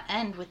does not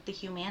end with the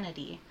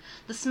humanity.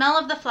 The smell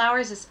of the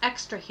flowers is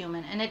extra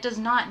human, and it does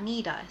not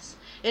need us.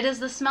 It is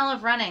the smell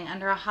of running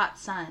under a hot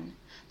sun,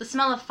 the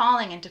smell of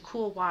falling into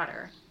cool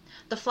water.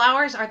 The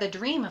flowers are the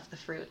dream of the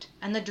fruit,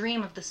 and the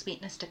dream of the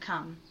sweetness to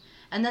come.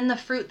 And then the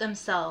fruit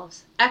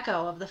themselves,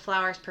 echo of the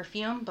flower's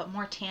perfume, but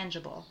more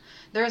tangible.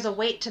 There is a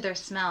weight to their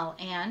smell,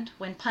 and,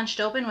 when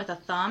punched open with a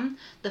thumb,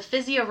 the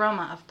fizzy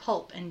aroma of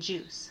pulp and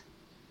juice.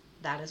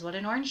 That is what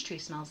an orange tree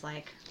smells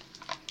like.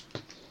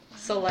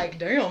 So, like,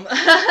 damn.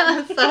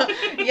 So,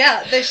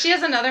 yeah, she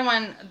has another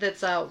one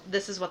that's,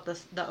 this is what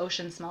the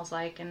ocean smells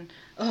like, and,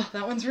 oh,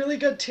 that one's really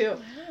good, too.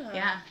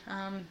 Yeah.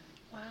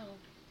 Wow.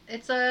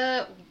 It's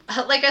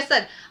like I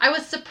said, I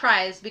was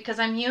surprised, because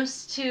I'm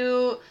used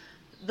to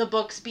the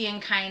books being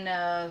kind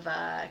of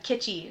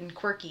kitschy and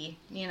quirky,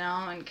 you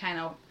know, and kind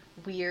of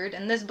weird.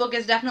 And this book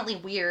is definitely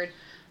weird,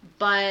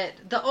 but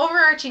the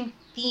overarching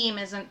theme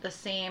isn't the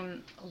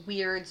same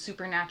weird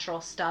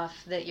supernatural stuff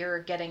that you're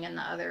getting in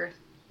the other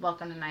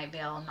Welcome to Night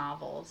Vale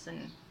novels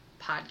and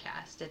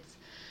podcasts.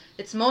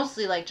 It's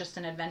mostly like just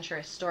an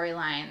adventurous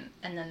storyline,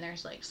 and then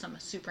there's like some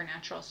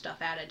supernatural stuff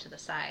added to the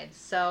sides.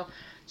 So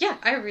yeah,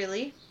 I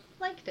really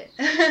liked it.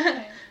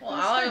 Okay.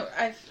 Well,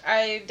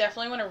 I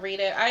definitely want to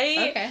read it.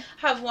 I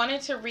have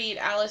wanted to read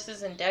Alice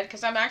Isn't Dead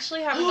because I'm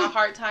actually having a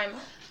hard time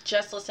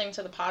just listening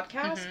to the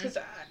podcast because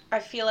I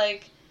feel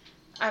like,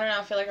 I don't know,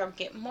 I feel like I'll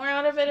get more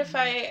out of it if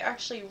I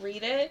actually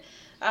read it.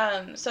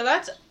 So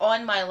that's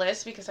on my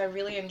list because I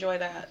really enjoy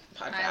that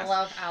podcast. I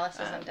love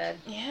Alice Isn't Dead.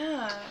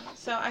 Yeah.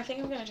 So I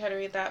think I'm going to try to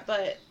read that,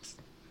 but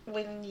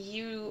when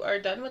you are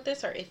done with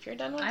this, or if you're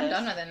done with I'm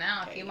done with it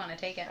now, if you want to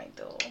take it. I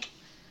do.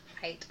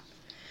 Right.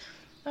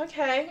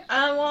 Okay.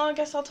 Well, I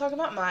guess I'll talk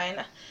about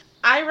mine.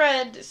 I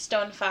read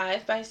Stone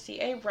 5 by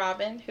C.A.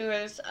 Robin, who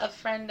is a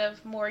friend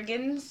of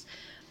Morgan's.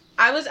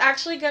 I was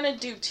actually going to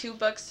do 2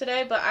 books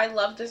today, but I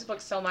love this book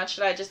so much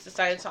that I just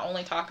decided to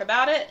only talk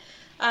about it.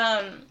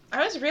 I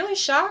was really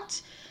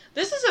shocked.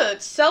 This is a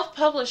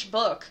self-published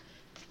book,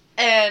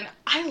 and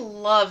I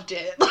loved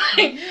it.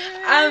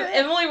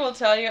 Emily will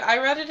tell you, I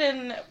read it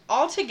in,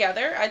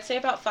 altogether, I'd say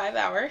about 5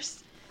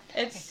 hours.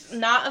 It's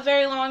not a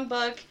very long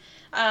book,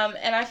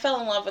 and I fell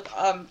in love with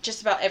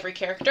just about every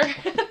character.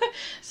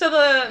 So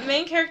the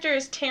main character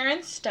is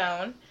Terrence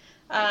Stone,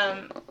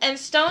 and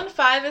Stone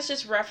 5 is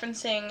just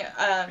referencing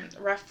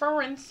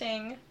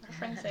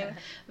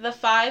the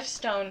 5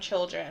 Stone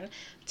children.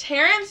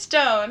 Terrence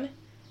Stone,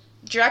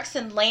 Drex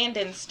and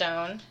Landon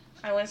Stone.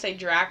 I wouldn't say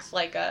Drax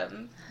like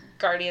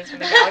Guardians from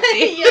the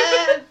Galaxy.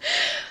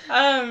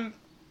 Yes.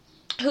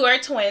 Who are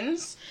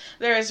twins.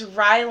 There's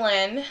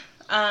Rylan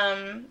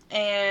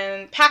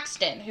and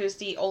Paxton, who's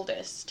the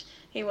oldest.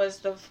 He was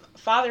the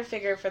father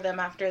figure for them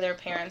after their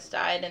parents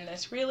died in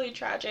this really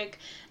tragic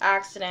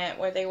accident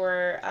where they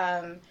were,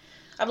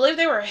 I believe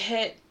they were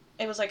hit.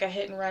 It was like a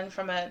hit and run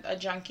from a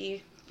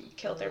junkie.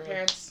 Killed their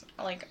parents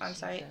like on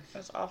sight. It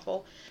was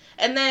awful.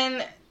 And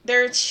then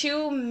there are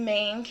 2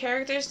 main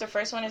characters. The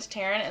first one is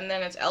Taryn, and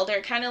then it's Elder.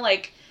 It kind of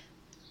like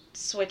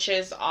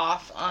switches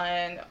off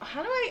on,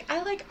 how do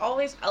I like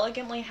always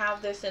elegantly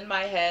have this in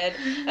my head,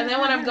 and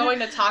then when I'm going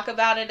to talk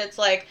about it, it's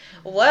like,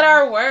 what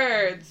are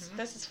words?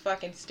 This is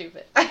fucking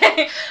stupid.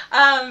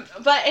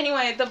 But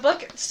anyway, the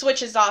book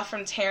switches off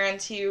from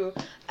Taryn to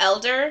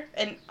Elder,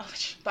 and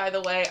by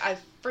the way, I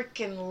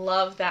freaking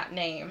love that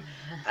name,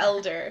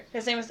 Elder.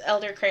 His name is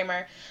Elder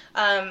Kramer.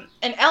 And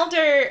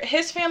Elder,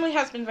 his family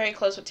has been very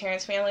close with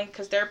Terrence's family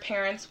because their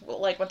parents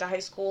like went to high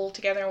school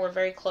together and were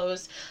very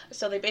close.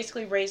 So they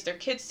basically raised their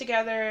kids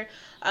together.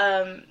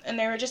 And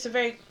they were just a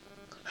very...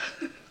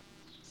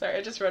 Sorry,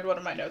 I just read one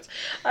of my notes.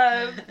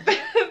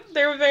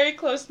 They were a very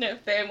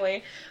close-knit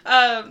family.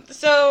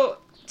 So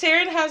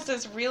Taryn has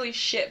this really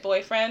shit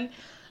boyfriend.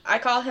 I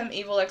call him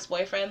evil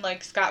ex-boyfriend,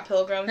 like Scott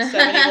Pilgrim's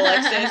 7 evil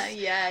exes.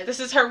 Yes. This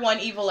is her one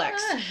evil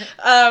ex.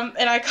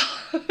 And I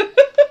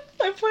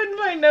put in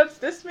my notes,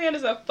 this man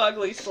is a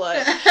fugly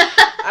slut.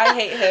 I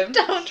hate him.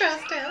 Don't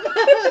trust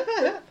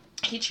him.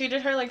 He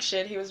treated her like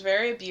shit. He was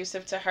very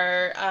abusive to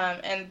her.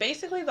 And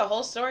basically the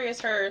whole story is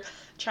her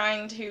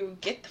trying to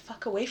get the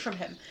fuck away from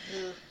him.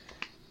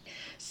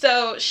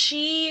 So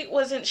she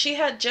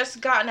had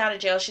just gotten out of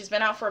jail. She's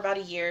been out for about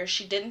a year.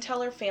 She didn't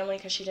tell her family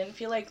because she didn't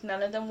feel like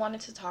none of them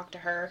wanted to talk to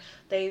her.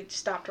 They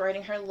stopped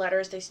writing her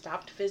letters. They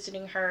stopped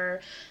visiting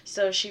her.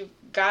 So she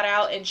got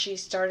out and she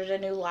started a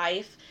new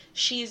life.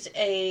 She's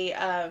a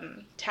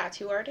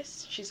tattoo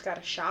artist. She's got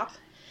a shop.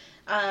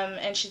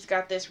 And she's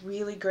got this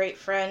really great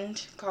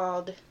friend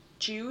called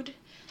Jude.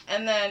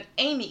 And then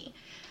Amy.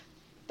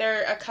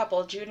 They're a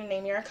couple. Jude and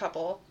Amy are a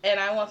couple.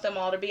 And I want them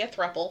all to be a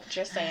throuple.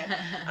 Just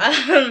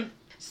saying.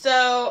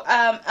 So,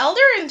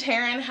 Elder and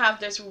Taryn have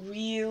this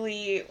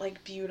really,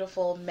 like,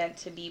 beautiful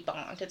meant-to-be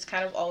bond. It's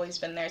kind of always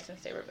been there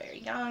since they were very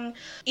young.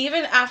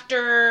 Even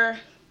after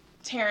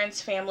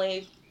Taryn's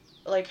family,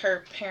 like,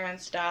 her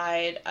parents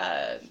died,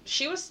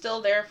 she was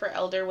still there for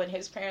Elder when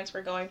his parents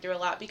were going through a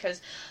lot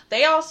because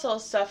they also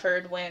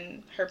suffered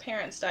when her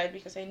parents died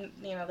because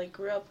they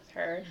grew up with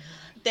her.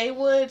 They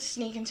would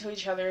sneak into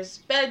each other's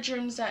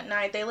bedrooms at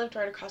night. They lived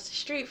right across the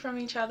street from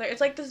each other.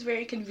 It's like this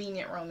very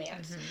convenient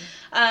romance.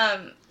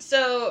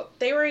 So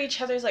they were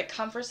each other's like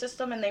comfort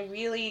system, and they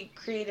really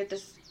created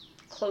this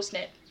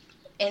close-knit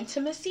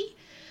intimacy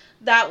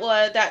that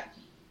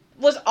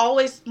was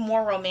always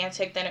more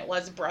romantic than it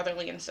was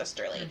brotherly and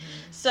sisterly.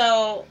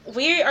 So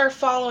we are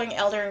following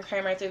Elder and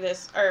Kramer through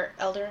this, or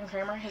Elder and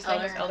Kramer, his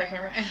name is Elder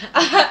Kramer.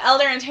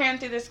 Elder and Taryn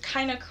through this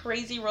kind of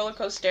crazy roller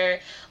coaster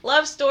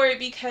love story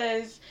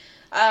because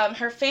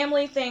her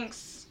family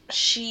thinks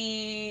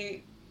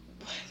she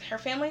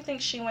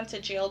went to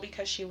jail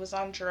because she was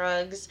on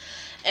drugs,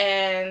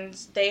 and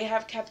they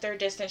have kept their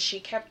distance. She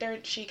kept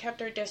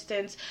her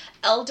distance.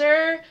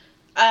 Elder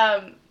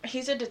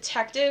He's a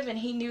detective, and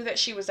he knew that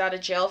she was out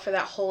of jail for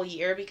that whole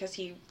year because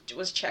he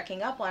was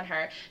checking up on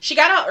her. She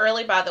got out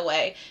early, by the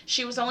way.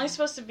 She was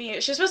supposed to be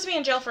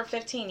in jail for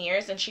 15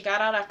 years, and she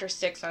got out after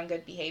 6 on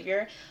good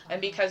behavior, and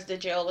because the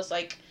jail was,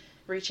 like,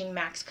 reaching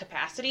max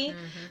capacity.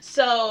 Mm-hmm.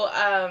 So,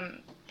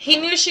 he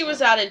knew she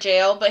was out of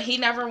jail, but he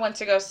never went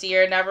to go see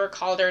her, never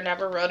called her,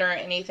 never wrote her or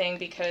anything,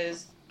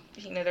 because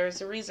he knew there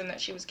was a reason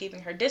that she was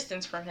keeping her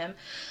distance from him.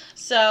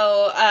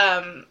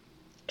 So,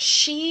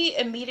 she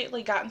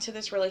immediately got into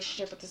this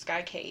relationship with this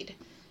guy, Cade.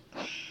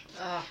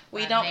 Oh,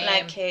 we don't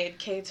like Cade.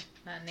 Cade's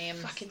that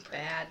name's fucking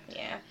bad.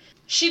 Yeah.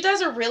 She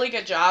does a really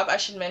good job, I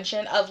should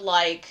mention, of,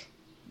 like,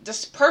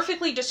 just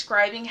perfectly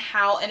describing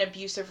how an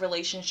abusive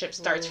relationship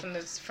starts from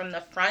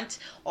the front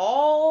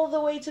all the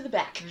way to the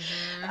back.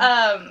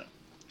 Mm-hmm.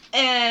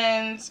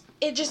 And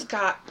it just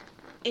got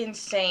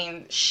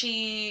insane.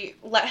 She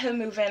let him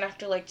move in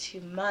after like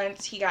 2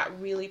 months. He got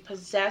really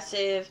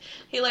possessive.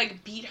 He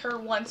like beat her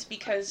once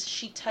because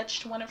she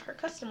touched one of her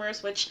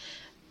customers, which,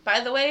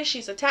 by the way,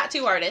 she's a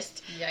tattoo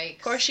artist. Yikes.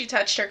 Of course she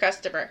touched her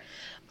customer.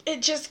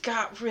 It just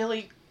got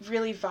really,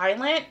 really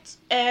violent,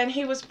 and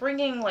he was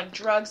bringing like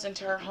drugs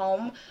into her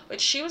home, which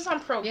she was on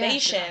probation. Yeah,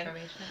 she's on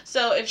probation.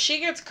 So if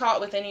she gets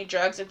caught with any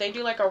drugs, if they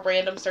do like a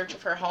random search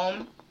of her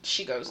home,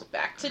 she goes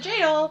back to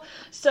jail.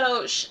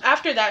 So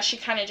after that, she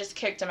kind of just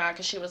kicked him out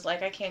because she was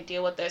like, I can't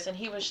deal with this. And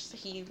he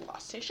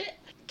lost his shit.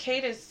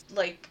 Cade is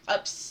like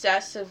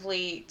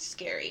obsessively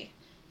scary.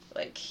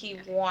 Like he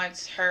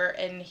wants her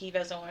and he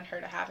doesn't want her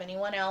to have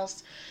anyone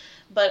else.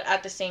 But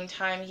at the same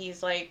time,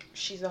 he's like,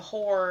 she's a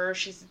whore,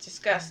 she's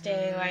disgusting.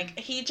 Mm-hmm.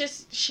 Like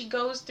she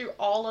goes through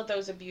all of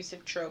those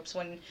abusive tropes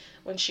when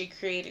she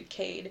created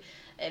Cade.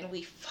 And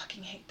we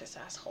fucking hate this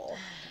asshole.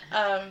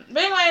 But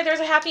anyway, there's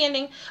a happy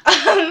ending.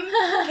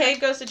 Cade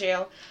goes to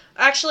jail.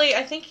 Actually,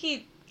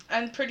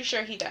 I'm pretty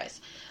sure he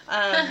dies.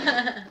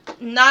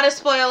 Not a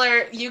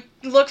spoiler. You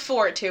look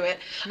forward to it.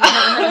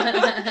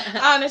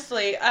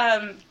 Honestly.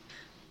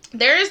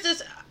 There is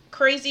this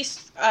crazy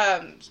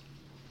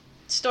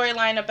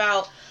storyline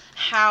about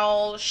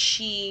how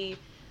she,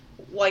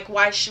 like,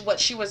 what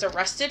she was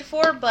arrested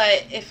for.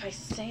 But if I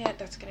say it,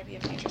 that's going to be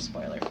a major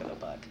spoiler for the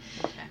book.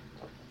 Okay.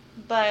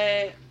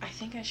 But I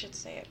think I should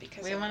say it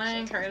because we want to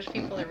encourage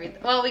people to read.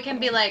 Well, we can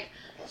be like,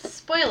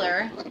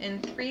 spoiler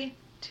in 3,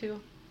 2,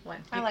 1.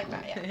 I like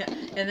that, yeah.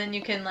 And then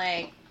you can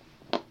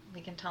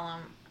we can tell them,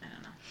 I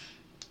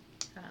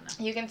don't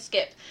know. You can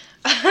skip.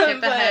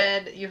 Skip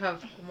ahead. You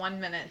have 1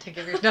 minute to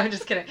give your... No, I'm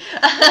just kidding.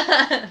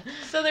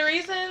 So the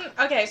reason...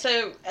 Okay,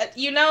 so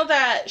you know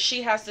that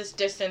she has this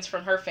distance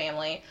from her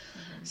family.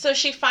 Mm-hmm. So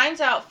she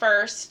finds out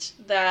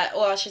first that...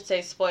 Well, I should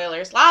say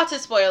spoilers. Lots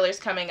of spoilers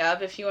coming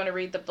up. If you want to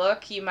read the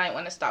book, you might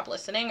want to stop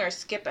listening or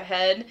skip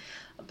ahead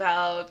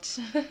about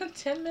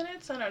 10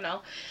 minutes. I don't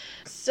know.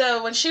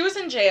 So when she was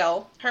in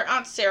jail, her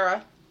Aunt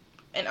Sarah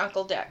and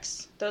Uncle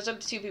Dex, those are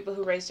the 2 people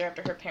who raised her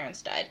after her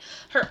parents died.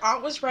 Her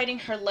aunt was writing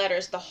her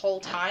letters the whole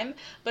time,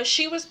 but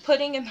she was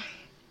putting in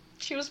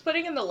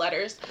the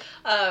letters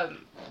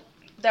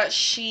that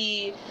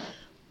she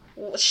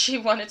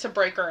wanted to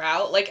break her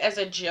out, like, as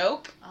a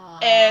joke.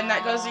 Aww. And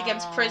that goes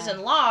against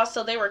prison law,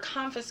 so they were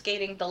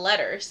confiscating the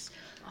letters.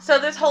 So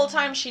this whole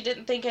time she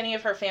didn't think any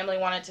of her family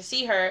wanted to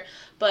see her,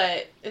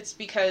 but it's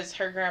because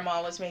her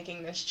grandma was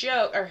making this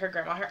joke, or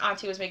her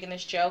auntie was making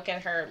this joke,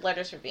 and her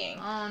letters were being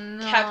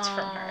kept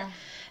from her.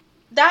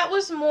 That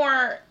was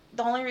more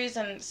the only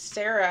reason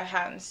Sarah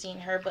hadn't seen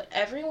her, but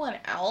everyone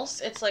else,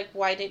 it's like,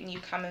 why didn't you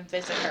come and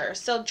visit her?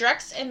 So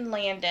Drex and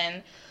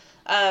Landon,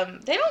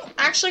 they don't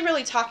actually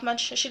really talk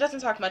much. She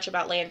doesn't talk much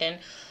about Landon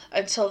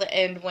until the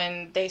end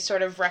when they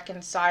sort of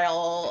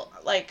reconcile,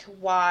 like,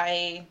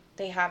 why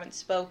they haven't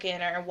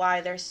spoken or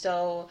why they're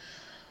so,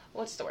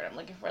 what's the word I'm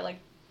looking for, like,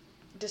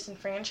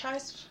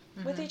 disenfranchised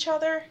with each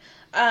other.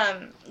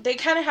 They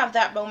kind of have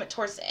that moment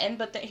towards the end,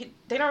 but they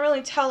don't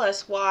really tell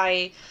us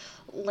why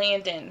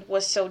Landon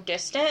was so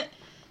distant.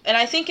 And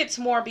I think it's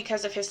more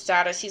because of his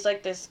status. He's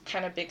like this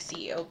kind of big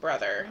CEO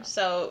brother.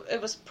 So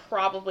it was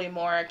probably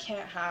more, I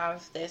can't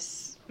have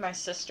my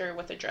sister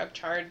with a drug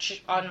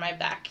charge on my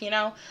back, you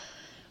know?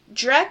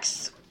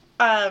 Drex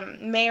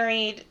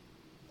married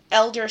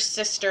elder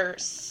sister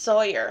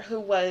Sawyer, who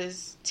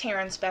was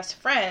Taryn's best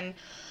friend,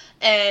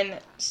 and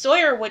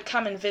Sawyer would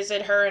come and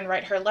visit her and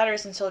write her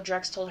letters until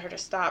Drex told her to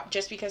stop,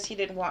 just because he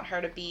didn't want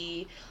her to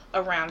be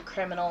around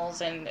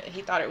criminals, and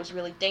he thought it was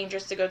really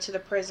dangerous to go to the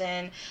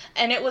prison.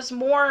 And it was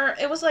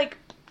like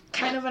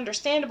kind of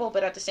understandable,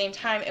 but at the same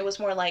time it was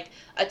more like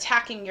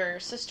attacking your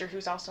sister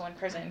who's also in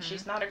prison. Mm-hmm.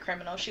 She's not a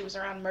criminal. She was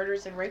around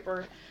murders and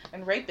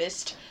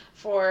rapist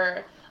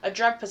for a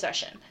drug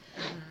possession.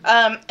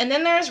 Mm-hmm. And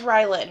then there's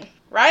Rylan.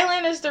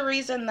 Rylan is the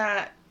reason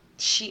that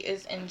she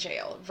is in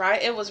jail.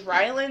 It was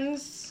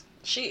Rylan's...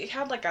 She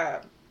had like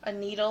a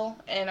needle,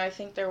 and I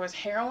think there was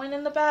heroin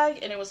in the bag,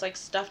 and it was like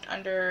stuffed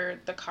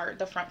under the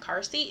front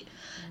car seat,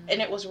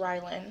 and it was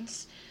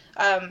Rylan's.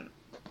 And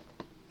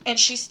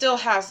she still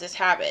has this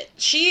habit.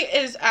 She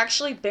is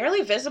actually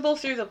barely visible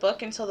through the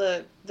book until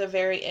the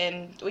very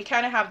end. We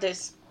kind of have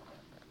this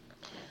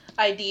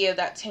idea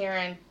that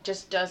Taryn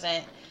just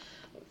doesn't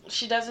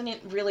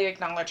really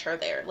acknowledge her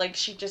there. Like,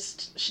 she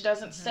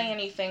doesn't say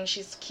anything.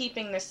 She's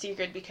keeping this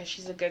secret because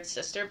she's a good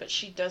sister, but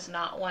she does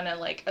not want to,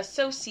 like,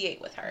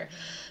 associate with her.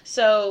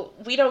 So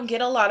we don't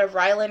get a lot of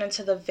Rylan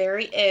until the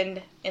very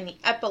end in the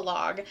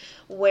epilogue,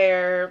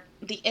 where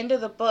the end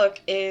of the book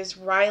is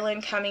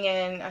Rylan coming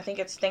in. I think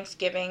it's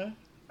Thanksgiving.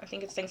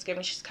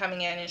 She's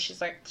coming in and she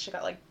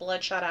got like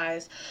bloodshot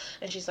eyes,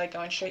 and she's like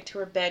going straight to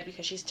her bed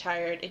because she's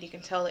tired, and you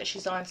can tell that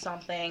she's on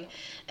something,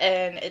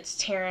 and it's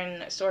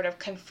Taryn sort of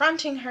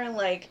confronting her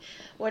like,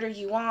 what are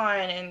you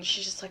on? And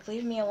she's just like,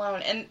 leave me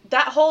alone. And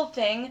that whole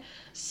thing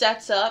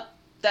sets up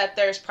that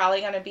there's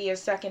probably going to be a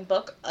second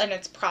book, and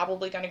it's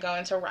probably going to go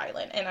into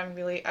Rylan,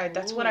 and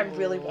that's what I'm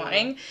really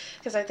wanting,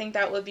 because I think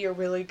that would be a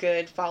really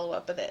good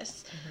follow-up of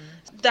this.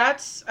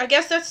 I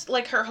guess that's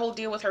like her whole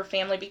deal with her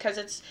family, because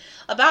it's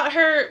about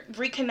her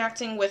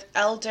reconnecting with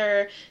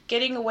Elder,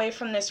 getting away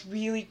from this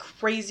really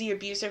crazy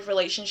abusive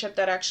relationship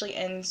that actually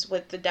ends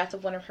with the death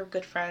of one of her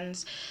good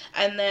friends,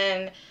 and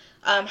then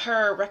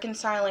her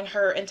reconciling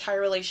her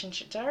entire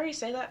relationship. Did I already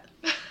say that?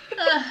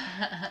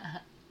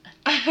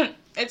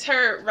 It's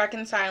her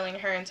reconciling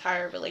her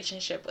entire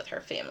relationship with her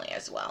family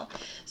as well.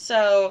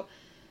 So,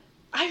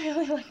 I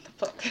really like the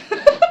book.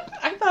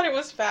 I thought it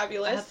was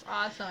fabulous. That's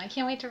awesome. I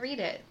can't wait to read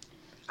it.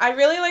 I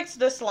really liked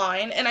this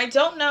line, and I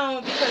don't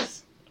know,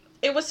 because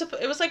it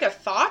was like a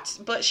thought,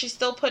 but she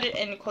still put it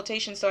in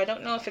quotation, so I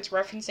don't know if it's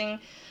referencing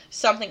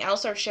something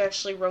else or if she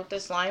actually wrote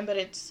this line, but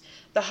it's,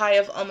 the high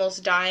of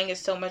almost dying is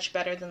so much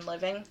better than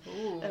living.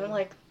 Ooh. And I'm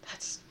like,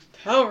 that's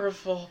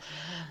powerful.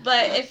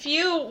 But if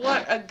you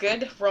want a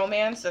good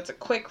romance that's a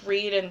quick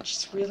read and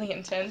just really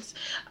intense,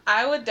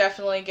 I would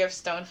definitely give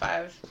Stone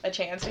 5 a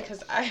chance,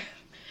 because I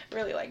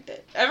really liked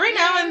it. Every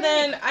now and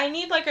then I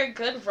need like a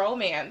good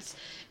romance,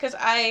 because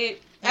I've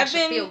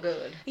been feel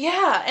good.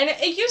 Yeah, and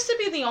it used to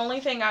be the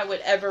only thing I would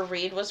ever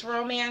read was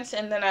romance,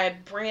 and then I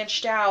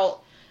branched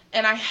out,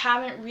 and I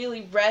haven't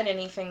really read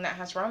anything that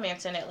has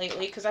romance in it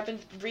lately, because I've been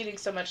reading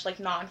so much, like,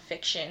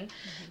 nonfiction.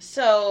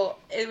 So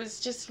it was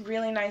just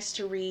really nice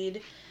to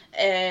read,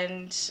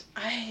 and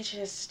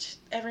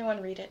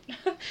everyone read it.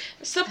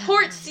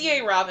 Support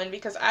C.A. Robin,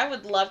 because I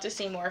would love to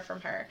see more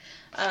from her.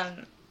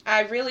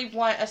 I really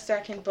want a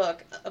second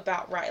book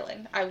about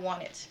Rylan. I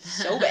want it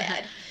so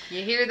bad.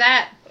 You hear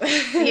that,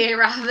 C.A.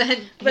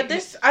 Robin? But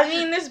this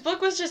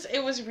book was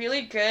it was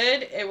really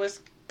good. It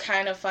was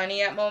kind of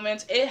funny at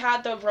moments. It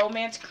had the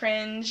romance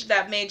cringe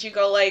that made you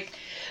go like,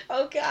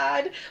 oh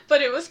god,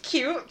 but it was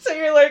cute, so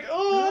you're like,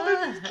 oh,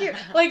 this is cute,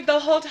 like the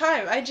whole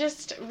time. I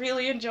just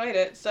really enjoyed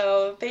it.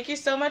 So thank you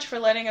so much for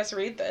letting us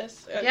read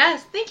this.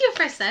 Yes, thank you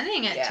for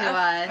sending it to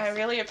us. I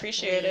really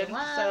appreciate it.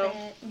 Love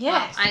it.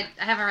 Yes. Well,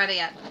 I haven't read it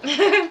yet,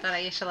 but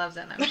Aisha loves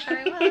it, and I'm sure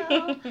I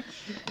will.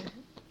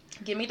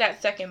 Give me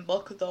that second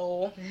book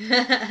though.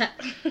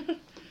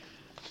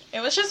 It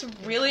was just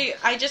really,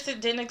 I just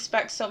didn't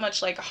expect so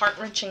much, like,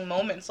 heart-wrenching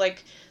moments,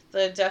 like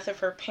the death of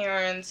her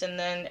parents, and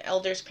then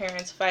Elder's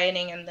parents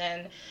fighting, and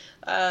then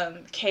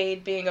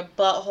Cade being a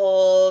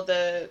butthole,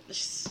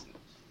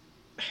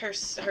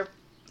 her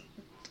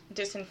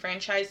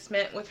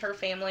disenfranchisement with her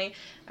family.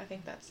 I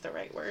think that's the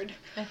right word.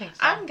 I think so.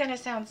 I'm gonna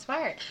sound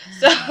smart.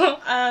 So,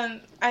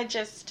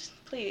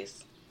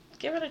 please,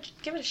 give it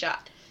a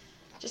shot.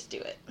 Just do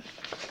it.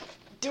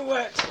 Do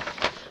it!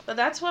 But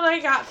that's what I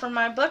got from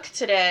my book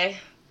today.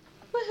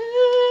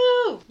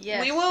 Woohoo!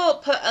 Yes. We will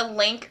put a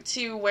link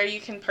to where you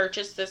can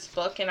purchase this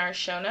book in our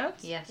show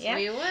notes. Yes,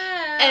 we will.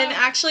 And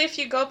actually, if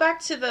you go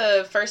back to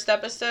the first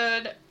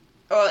episode,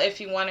 well,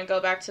 if you want to go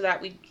back to that,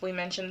 we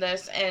mentioned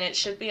this, and it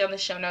should be on the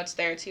show notes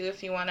there too.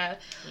 If you want to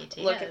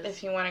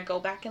if you want to go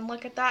back and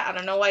look at that, I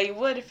don't know why you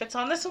would if it's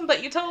on this one,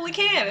 but you totally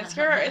can. It's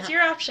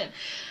your option.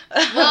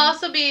 We'll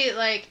also be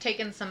like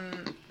taking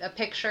a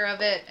picture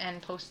of it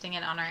and posting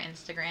it on our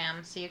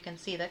Instagram, so you can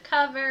see the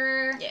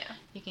cover. Yeah,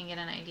 you can get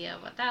an idea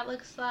of what that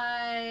looks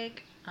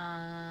like.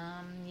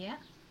 Yeah,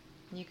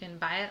 you can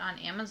buy it on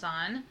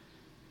Amazon.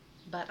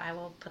 But I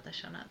will put the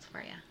show notes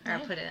for you. Or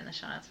I'll put it in the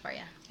show notes for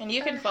you. And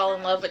you can fall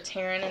in love with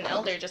Taryn and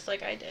Elder just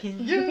like I did.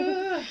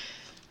 Yeah.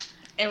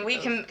 And we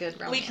can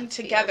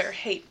together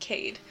hate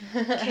Cade.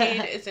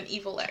 Cade is an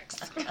evil ex.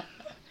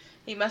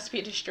 He must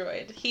be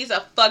destroyed. He's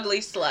a fugly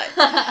slut.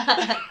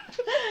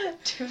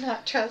 Do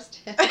not trust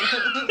him.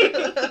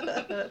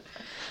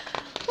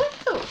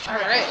 All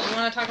right. You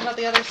want to talk about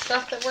the other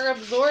stuff that we're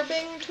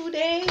absorbing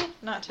today?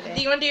 Not today.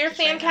 Do you want to do your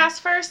fan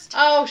cast first?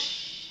 Oh,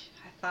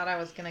 I thought I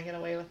was going to get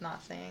away with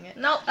not saying it.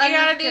 Nope, you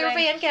gotta do your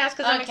fan cast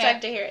because I'm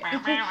excited to hear it.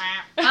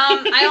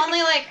 I only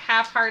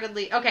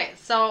half-heartedly... Okay,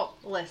 so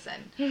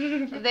listen.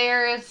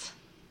 There's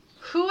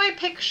who I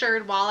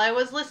pictured while I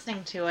was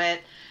listening to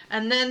it,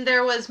 and then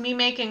there was me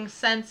making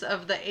sense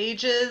of the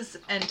ages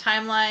and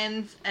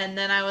timelines, and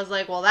then I was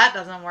like, well, that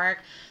doesn't work.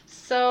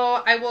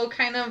 So I will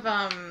kind of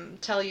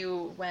tell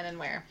you when and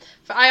where.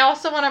 I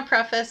also want to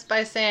preface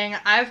by saying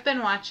I've been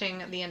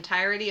watching the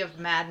entirety of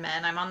Mad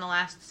Men. I'm on the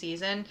last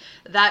season.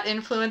 That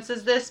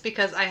influences this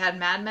because I had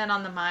Mad Men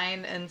on the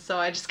mind, and so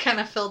I just kind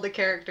of filled the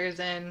characters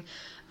in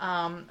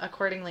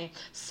accordingly.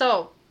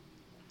 So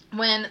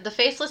when the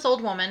faceless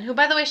old woman, who,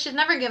 by the way, she's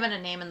never given a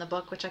name in the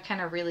book, which I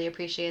kind of really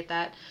appreciate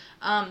that.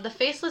 The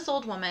faceless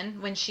old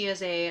woman, when she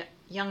is a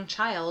young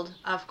child,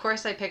 of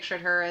course I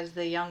pictured her as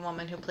the young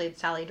woman who played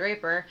Sally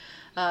Draper,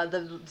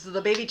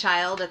 the baby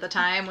child at the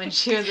time when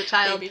she was a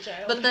child. Baby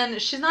child. But then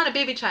she's not a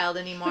baby child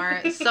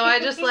anymore, so I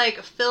just,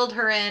 like, filled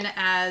her in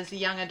as a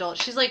young adult.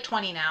 She's, like,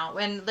 20 now,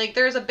 and, like,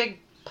 there's a big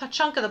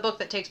chunk of the book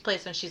that takes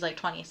place when she's like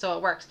 20, so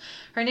it works.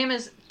 Her name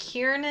is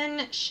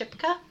Kiernan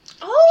Shipka.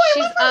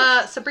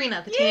 She's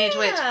Sabrina, the Teenage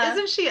Witch.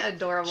 Isn't she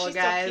adorable, She's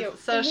guys? so cute.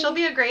 So she'll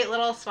be a great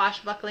little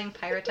swashbuckling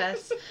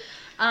piratess.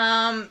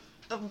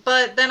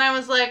 But then I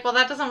was like, well,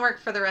 that doesn't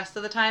work for the rest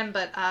of the time,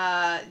 but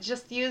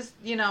just use,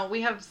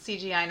 we have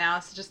CGI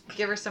now, so just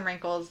give her some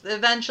wrinkles.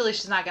 Eventually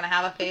she's not going to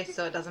have a face,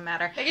 so it doesn't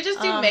matter. They could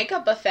just do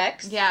makeup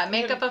effects. Yeah,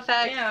 makeup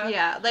effects.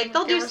 Yeah. Like,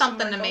 they'll do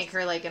something to make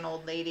her like an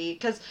old lady.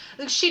 Because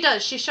she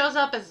does. She shows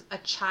up as a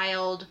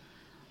child,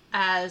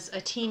 as a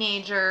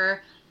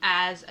teenager,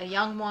 as a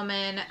young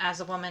woman,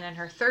 as a woman in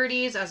her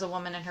 30s, as a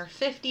woman in her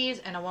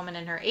 50s, and a woman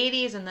in her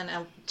 80s, and then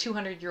a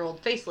 200-year-old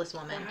faceless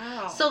woman.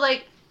 Wow. So,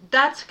 like,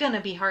 that's going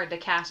to be hard to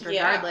cast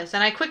regardless. Yeah.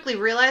 And I quickly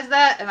realized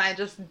that, and I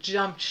just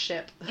jumped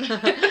ship.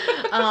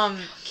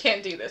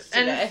 Can't do this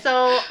today. And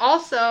so,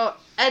 also,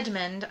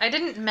 Edmund. I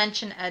didn't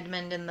mention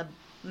Edmund in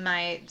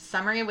my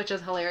summary, which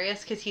is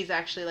hilarious, because he's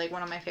actually, like,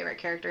 one of my favorite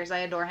characters. I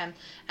adore him.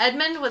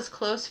 Edmund was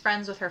close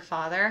friends with her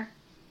father,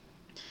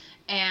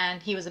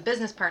 and he was a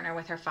business partner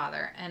with her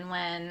father. And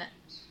when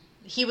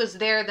he was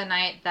there the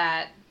night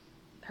that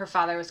her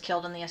father was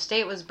killed and the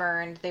estate was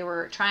burned, they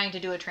were trying to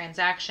do a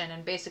transaction,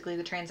 and basically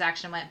the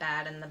transaction went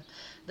bad, and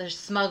the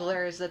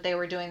smugglers that they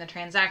were doing the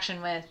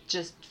transaction with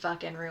just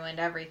fucking ruined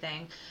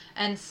everything.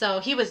 And so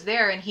he was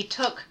there, and he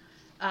took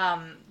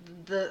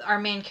our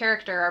main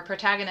character, our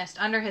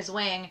protagonist, under his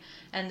wing,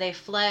 and they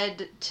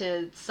fled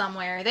to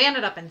somewhere. They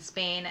ended up in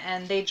Spain,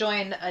 and they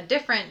joined a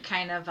different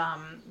kind of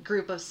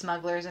group of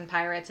smugglers and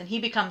pirates, and he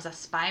becomes a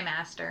spy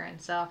master.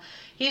 And so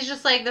he's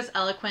just like this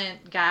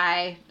eloquent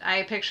guy.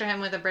 I picture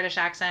him with a British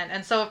accent.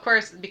 And so, of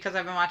course, because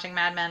I've been watching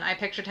Mad Men, I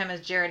pictured him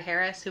as Jared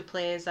Harris, who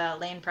plays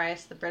Lane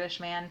Price, the British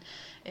man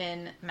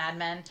in Mad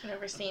Men. I've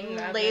never seen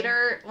Mad Men.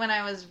 Later, when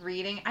I was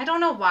reading, I don't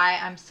know why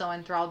I'm so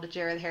enthralled with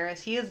Jared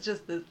Harris. He is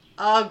just this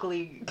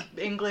ugly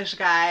English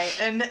guy,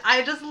 and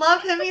I just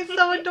love him. He's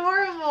so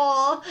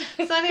adorable.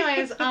 So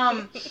anyways,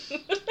 I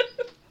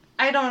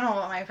don't know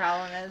what my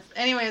problem is.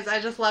 Anyways,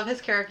 I just love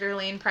his character,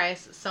 Lane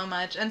Price, so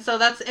much. And so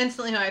that's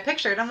instantly who I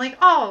pictured. I'm like,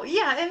 oh,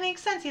 yeah, it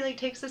makes sense. He, like,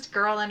 takes this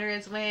girl under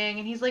his wing,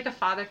 and he's like a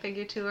father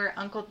figure to her,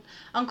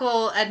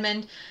 Uncle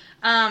Edmund.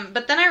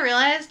 But then I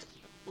realized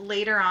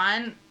later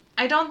on,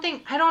 I don't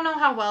know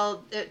how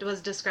well it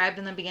was described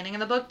in the beginning of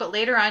the book, but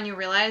later on you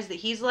realize that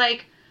he's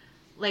like,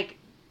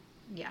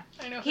 yeah.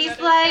 I know He's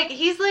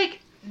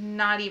like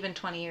not even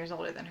 20 years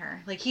older than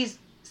her. Like,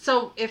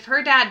 so if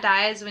her dad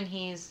dies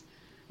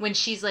when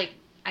she's like,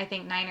 I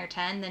think 9 or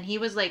 10, then he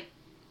was like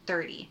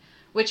 30,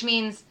 which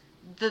means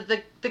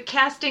the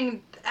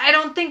casting, I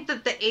don't think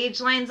that the age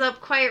lines up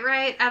quite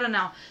right. I don't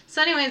know.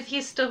 So anyways,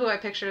 he's still who I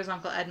pictured as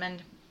Uncle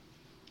Edmund.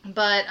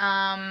 But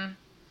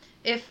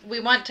if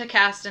we want to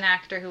cast an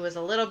actor who was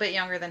a little bit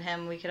younger than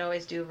him, we could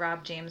always do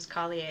Rob James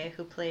Collier,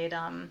 who played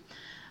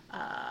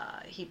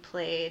he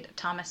played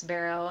Thomas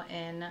Barrow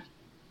in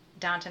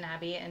Downton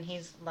Abbey, and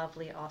he's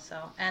lovely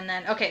also. And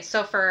then, okay,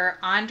 so for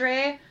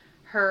Andre,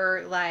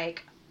 her,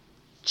 like,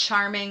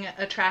 charming,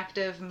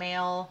 attractive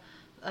male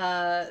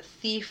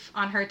thief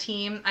on her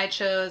team, I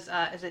chose,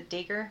 is it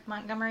Dacre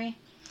Montgomery?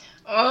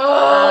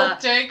 Oh,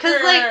 Dacre!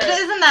 Because, like,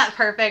 isn't that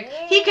perfect?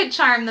 He could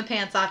charm the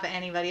pants off of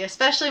anybody,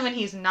 especially when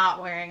he's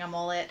not wearing a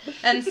mullet.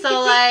 And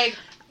so, like...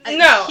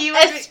 No,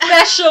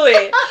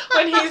 especially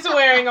when he's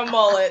wearing a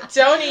mullet.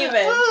 Don't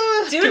even.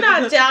 Do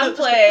not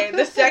downplay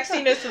the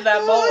sexiness of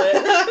that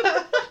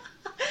mullet.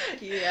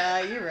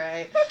 Yeah, you're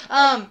right.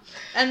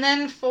 And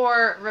then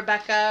for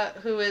Rebecca,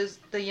 who is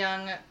the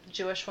young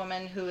Jewish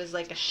woman who is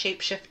like a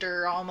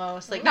shapeshifter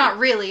almost. Like, not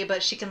really,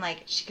 but she can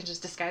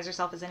just disguise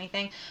herself as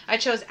anything. I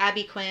chose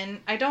Abby Quinn.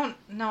 I don't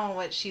know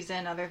what she's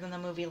in other than the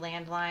movie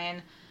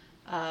Landline.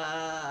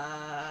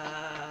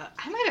 I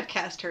might have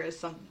cast her as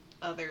some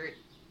other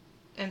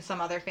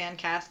fan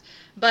cast,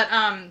 but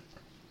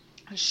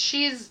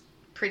she's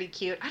pretty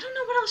cute. I don't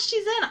know what else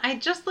she's in. I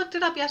just looked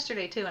it up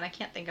yesterday too, and I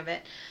can't think of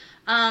it.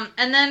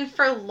 And then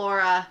for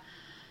Laura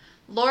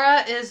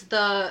is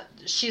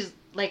she's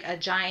like a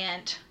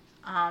giant.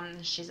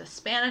 She's a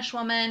Spanish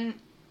woman,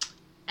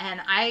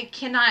 and I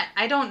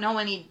don't know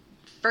any.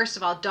 First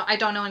of all, I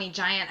don't know any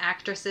giant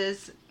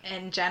actresses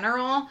in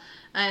general.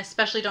 I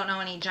especially don't know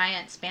any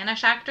giant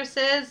Spanish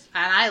actresses,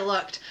 and I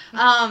looked.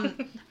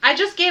 I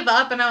just gave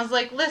up, and I was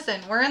like,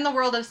 listen, we're in the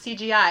world of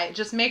CGI.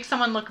 Just make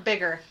someone look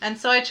bigger. And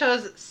so I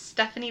chose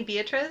Stephanie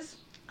Beatriz.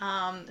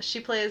 She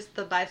plays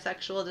the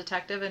bisexual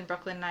detective in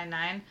Brooklyn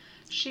Nine-Nine.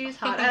 She's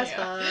hot as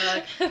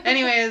fuck.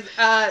 Anyways,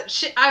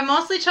 I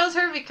mostly chose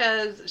her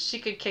because she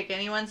could kick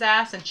anyone's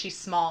ass and she's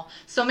small.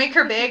 So make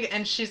her big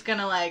and she's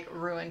gonna, like,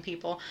 ruin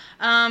people.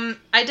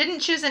 I didn't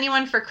choose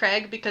anyone for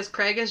Craig because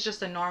Craig is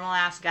just a normal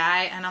ass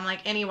guy and I'm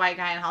like, any white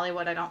guy in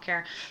Hollywood, I don't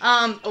care.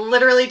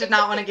 Literally did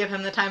not want to give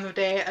him the time of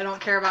day. I don't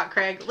care about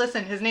Craig.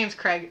 Listen, his name's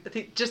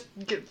Craig. Just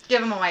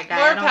give him a white guy.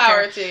 More I don't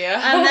power care. to you.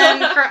 And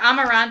then for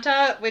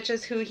Amaranta, which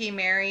is who he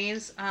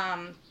marries,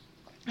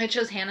 I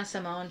chose Hannah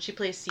Simone. She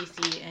plays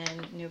Cece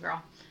in New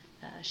Girl.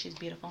 She's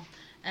beautiful.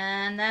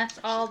 And that's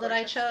all that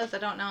I chose. I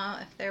don't know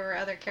if there were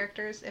other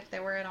characters. If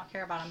there were, I don't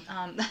care about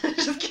them.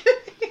 Just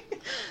kidding.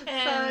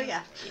 So,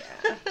 yeah.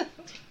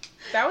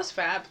 That was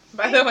fab,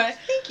 by the way.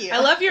 Thank you. I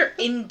love your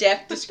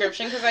in-depth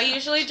description, because I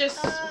usually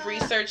just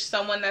research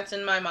someone that's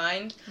in my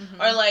mind,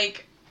 or,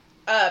 like,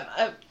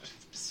 a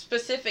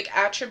specific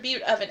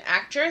attribute of an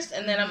actress,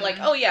 and then I'm like,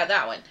 oh yeah,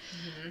 that one.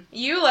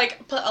 You,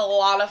 like, put a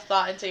lot of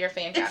thought into your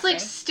fan casting. It's, like,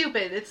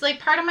 stupid. It's, like,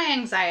 part of my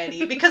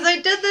anxiety. Because I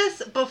did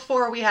this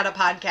before we had a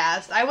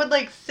podcast. I would,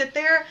 like, sit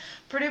there,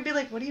 Purdue would be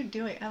like, what are you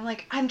doing? I'm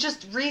like, I'm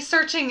just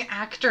researching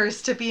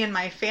actors to be in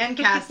my fan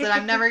cast that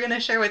I'm never going to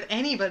share with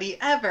anybody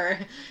ever.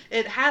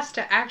 It has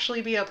to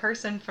actually be a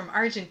person from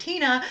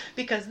Argentina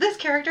because this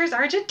character is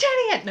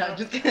Argentinian. No,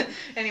 just kidding.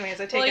 Anyways,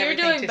 I take everything too seriously. Well,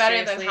 you're doing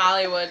better than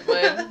Hollywood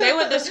would. They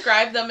would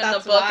describe them in the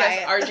book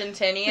as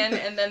Argentinian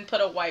and then put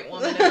a white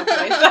woman in the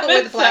place of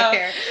it. With black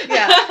hair.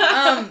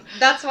 Yeah.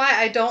 That's why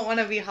I don't want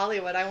to be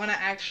Hollywood. I want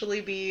to actually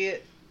be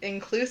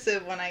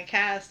inclusive when I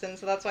cast, and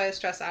so that's why I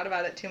stress out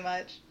about it too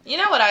much. You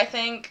know what I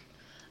think?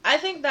 I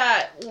think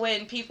that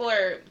when people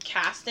are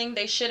casting,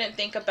 they shouldn't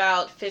think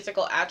about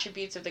physical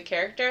attributes of the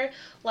character.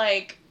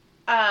 Like,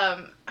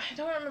 I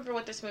don't remember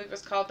what this movie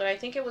was called, but I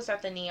think it was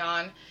at the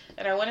Neon,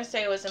 and I want to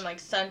say it was in, like,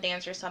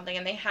 Sundance or something,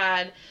 and they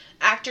had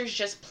actors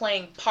just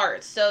playing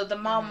parts. So the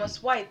mom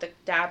was white, the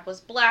dad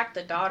was black,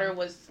 the daughter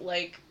was,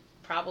 like,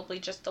 probably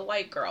just a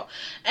white girl.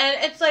 And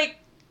it's like,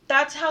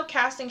 that's how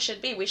casting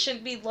should be. We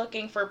shouldn't be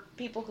looking for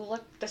people who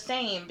look the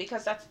same,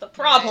 because that's the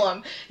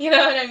problem. Right. You know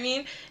what I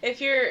mean? If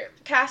you're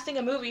casting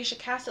a movie, you should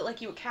cast it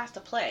like you would cast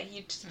a play.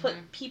 You just put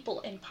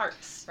people in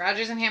parts.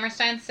 Rodgers and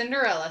Hammerstein's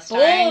Cinderella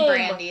starring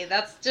Brandy.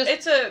 That's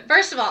just...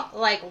 First of all,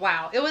 like,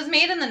 wow. It was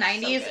made in the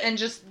 90s, and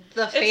just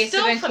the face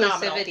of inclusivity.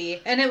 Phenomenal.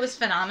 And it was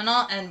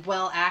phenomenal and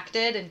well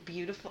acted and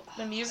beautiful.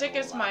 The music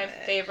is my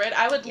favorite.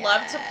 I would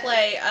love to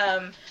play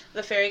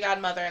the fairy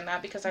godmother in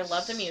that, because I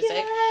love the music.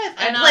 Yes.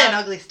 I'd play an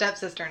ugly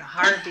stepsister in a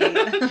heartbeat.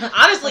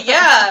 Honestly,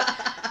 yeah.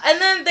 And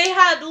then they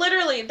had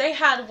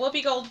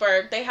Whoopi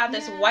Goldberg, they had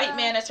this white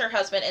man as her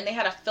husband, and they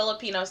had a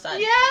Filipino son.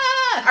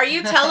 Yeah! Are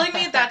you telling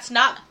me that's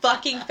not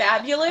fucking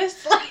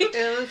fabulous? Like,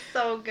 it was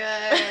so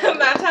good.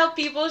 That's how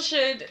people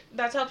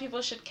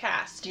should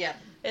cast. Yeah.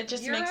 It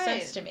just makes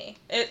sense to me.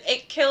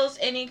 It kills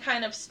any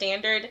kind of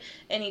standard,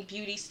 any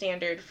beauty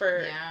standard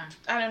for,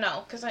 I don't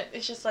know, because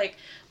it's just like,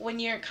 when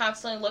you're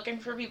constantly looking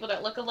for people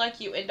that look alike,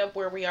 you end up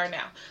where we are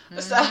now.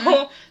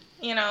 So,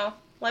 you know,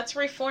 let's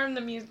reform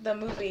the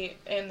movie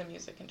and the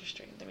music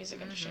industry. The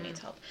music industry needs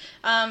help.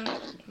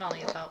 It all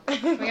needs help.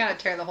 We gotta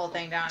tear the whole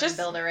thing down and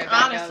build it right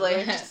back up.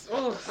 Honestly.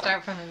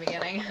 Start from the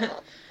beginning.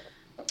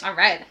 All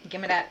right,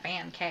 give me that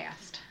fan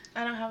cast.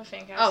 I don't have a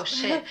fan cast. Oh,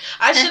 shit.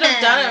 I should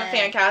have done a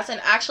fan cast,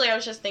 and actually I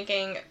was just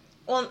thinking,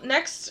 well,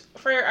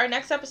 for our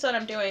next episode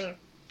I'm going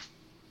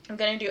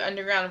to do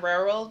Underground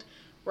Railroad.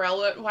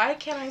 Why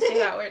can't I say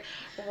that word?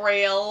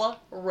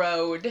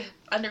 Railroad.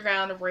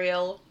 Underground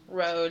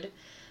Railroad.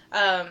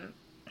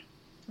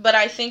 But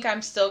I think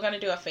I'm still going to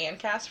do a fan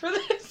cast for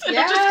this. And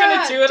I'm just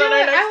going to do it on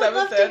our next episode.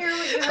 Love to hear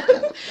what you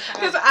have.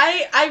 Because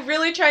I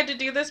really tried to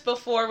do this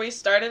before we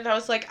started, and I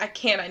was like,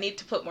 I need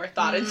to put more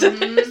thought into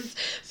this.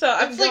 So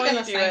I'm going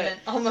to do it.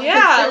 Almost.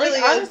 Yeah, really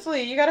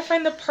honestly, you got to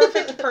find the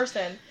perfect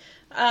person.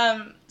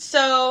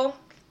 So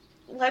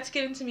let's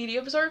get into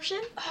media absorption.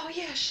 Oh,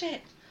 yeah,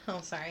 shit. Oh,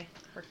 sorry.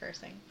 We're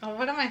cursing. Oh,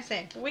 what am I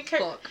saying?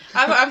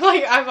 I'm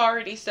like, I've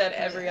already said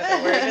every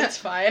other word. It's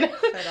fine.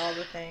 Said all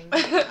the things.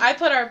 I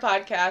put our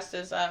podcast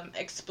as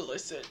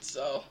explicit,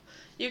 so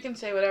you can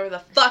say whatever the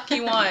fuck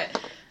you want.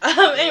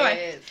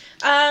 Anyway,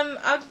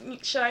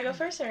 should I go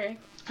first, or?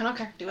 I don't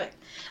care. Do it.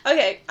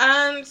 Okay.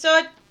 So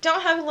I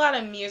don't have a lot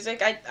of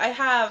music. I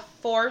have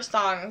 4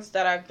 songs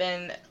that I've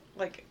been,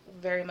 like,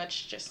 very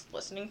much just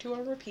listening to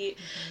on repeat.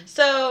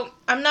 So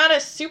I'm not a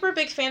super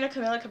big fan of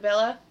Camila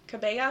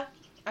Cabello.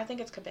 I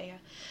think it's Cabello.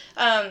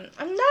 I'm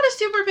not a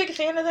super big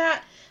fan of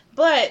that,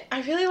 but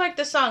I really like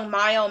the song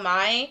My Oh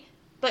My,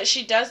 but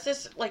she does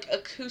this, like,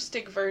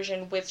 acoustic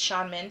version with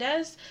Shawn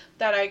Mendes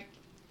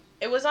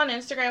it was on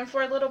Instagram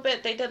for a little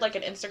bit. They did, like,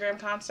 an Instagram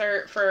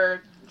concert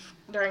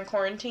during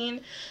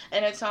quarantine,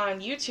 and it's on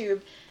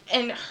YouTube,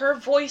 and her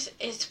voice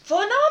is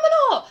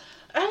phenomenal!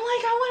 I'm like,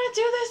 I want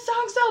to do this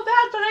song so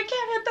bad, but I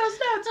can't hit those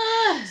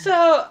notes.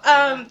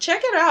 So,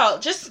 check it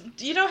out. Just,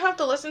 you don't have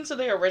to listen to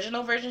the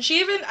original version.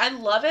 I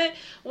love it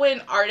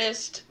when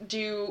artists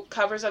do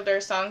covers of their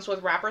songs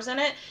with rappers in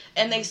it,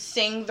 and they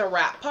sing the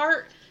rap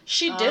part.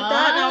 She did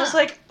that, and I was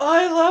like, oh,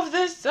 I love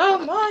this so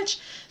much.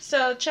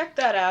 So, check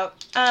that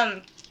out.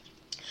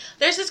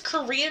 There's this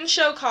Korean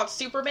show called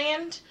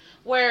Superband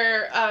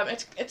where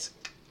it's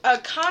a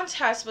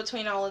contest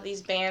between all of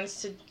these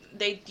bands.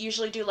 They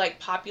usually do like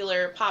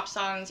popular pop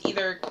songs,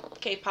 either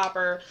K-pop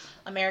or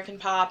American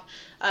pop,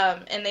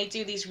 and they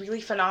do these really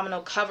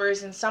phenomenal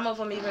covers, and some of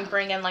them even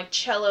bring in like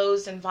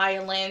cellos and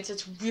violins.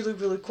 It's really,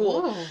 really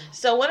cool. Ooh.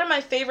 So one of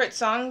my favorite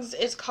songs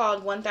is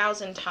called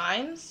 1000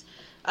 Times.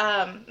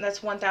 That's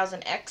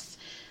 1000X.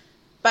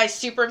 By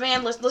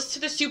Superband. Listen to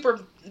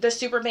the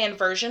Superband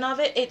version of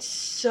it. It's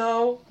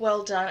so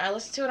well done. I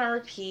listen to it on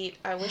repeat.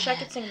 I wish I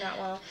could sing that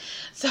well,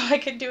 so I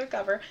could do a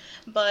cover,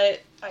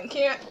 but I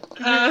can't.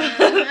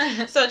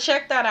 So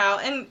check that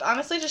out, and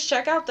honestly, just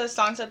check out the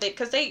songs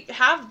because they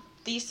have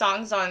these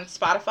songs on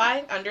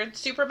Spotify under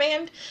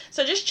Superband.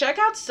 So just check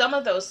out some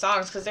of those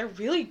songs because they're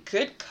really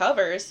good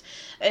covers,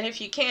 and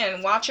if you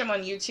can, watch them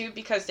on YouTube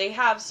because they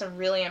have some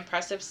really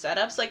impressive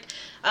setups. Like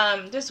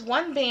this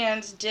one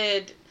band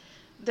did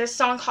this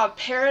song called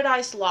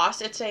Paradise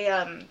Lost. It's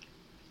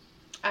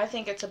I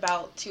think it's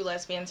about two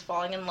lesbians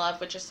falling in love,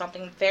 which is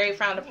something very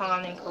frowned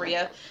upon in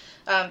Korea,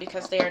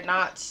 because they are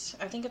not,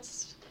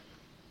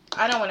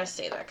 I don't want to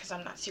say that because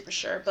I'm not super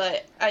sure,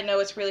 but I know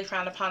it's really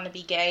frowned upon to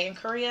be gay in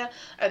Korea,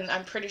 and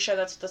I'm pretty sure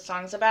that's what the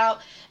song's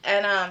about.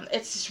 And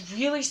it's this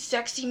really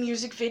sexy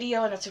music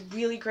video, and it's a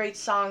really great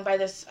song by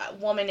this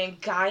woman named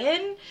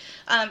Guyan.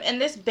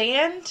 And this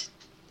band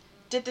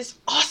did this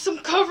awesome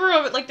cover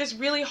of it, like this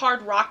really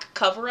hard rock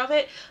cover of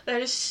it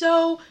that is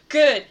so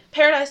good.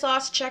 Paradise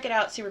Lost, check it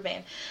out,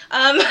 Superband.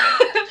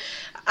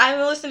 I'm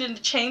listening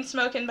to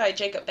Chainsmoking by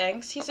Jacob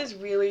Banks. He's this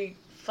really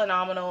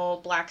phenomenal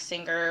black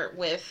singer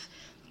with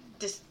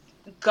this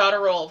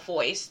guttural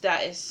voice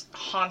that is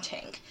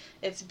haunting.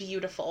 It's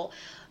beautiful.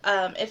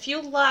 If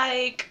you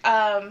like,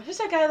 who's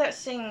that guy that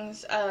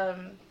sings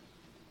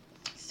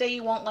Say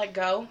You Won't Let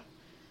Go?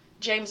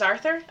 James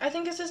Arthur, I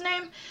think is his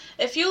name.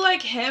 If you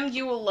like him,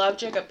 you will love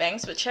Jacob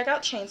Banks, but check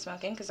out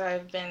Chainsmoking because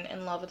I've been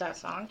in love with that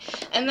song.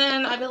 And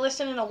then I've been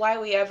listening to Why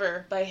We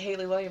Ever by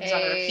Hayley Williams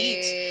on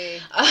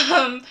repeat.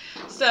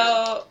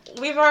 So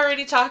we've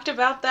already talked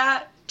about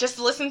that. Just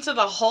listen to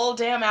the whole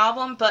damn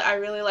album, but I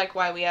really like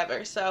Why We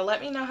Ever. So let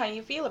me know how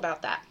you feel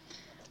about that.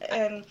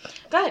 And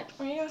go ahead, what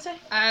were you going to say?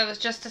 I was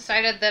just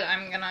decided that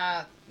I'm going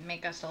to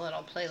make us a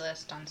little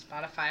playlist on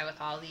Spotify with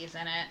all these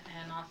in it,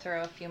 and I'll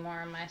throw a few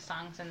more of my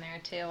songs in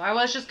there too. I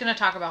was just going to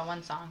talk about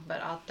one song,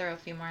 but I'll throw a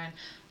few more in.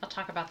 I'll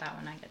talk about that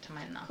when I get to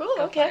mine though.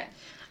 Cool, okay.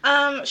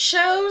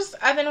 Shows,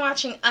 I've been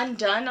watching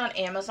Undone on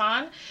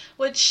Amazon,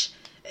 which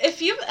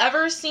if you've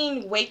ever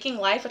seen Waking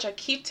Life, which I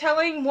keep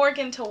telling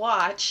Morgan to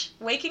watch,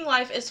 Waking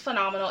Life is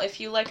phenomenal if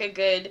you like a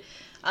good,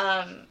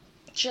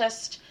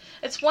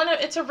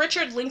 it's a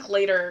Richard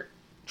Linklater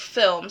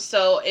film,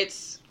 so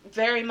it's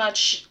very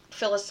much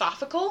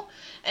philosophical,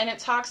 and it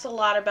talks a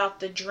lot about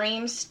the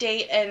dream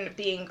state and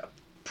being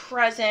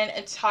present.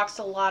 It talks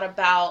a lot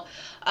about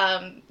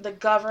the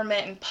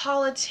government and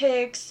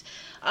politics.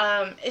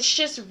 It's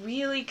just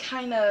really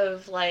kind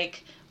of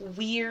like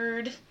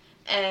weird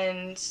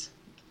and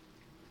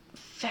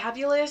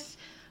fabulous.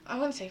 I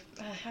wouldn't say,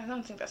 I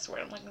don't think that's the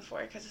word I'm looking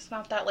for, because it's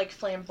not that, like,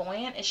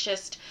 flamboyant. It's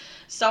just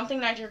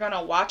something that you're going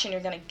to watch and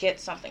you're going to get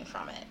something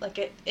from it. Like,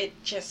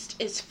 it just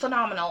is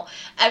phenomenal.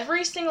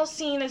 Every single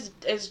scene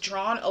is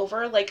drawn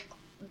over, like,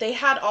 they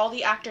had all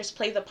the actors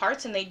play the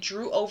parts and they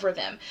drew over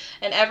them.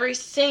 And every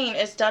scene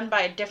is done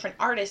by a different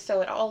artist,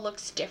 so it all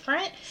looks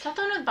different. Is that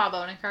the one with Bob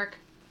Odenkirk?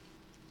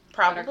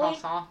 Probably. Better Call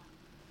Saul?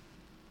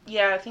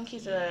 Yeah, I think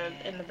he's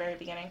in the very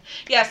beginning.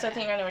 Yes, I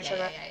think I know what you're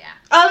talking about. Yeah.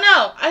 Oh,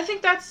 no, I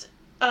think that's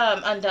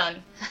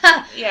Undone.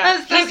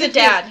 Yeah, he's the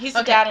dad. He's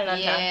the dad in Undone.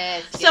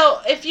 Yes.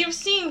 So if you've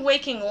seen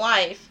Waking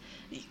Life,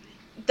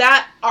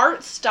 that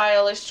art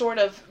style is sort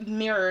of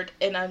mirrored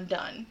in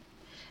Undone.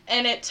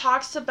 And it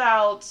talks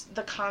about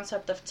the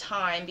concept of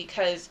time,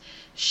 because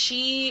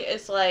she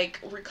is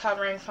like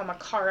recovering from a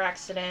car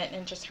accident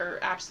and just her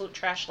absolute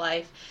trash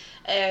life.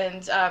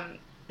 And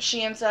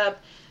she ends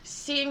up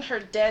seeing her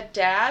dead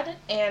dad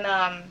and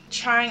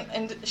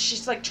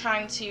she's like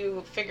trying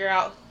to figure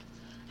out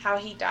how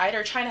he died,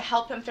 or trying to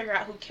help him figure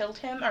out who killed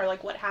him, or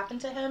like what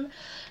happened to him.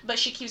 But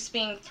she keeps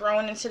being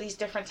thrown into these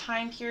different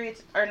time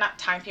periods, or not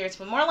time periods,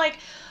 but more like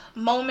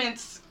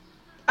moments.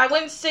 I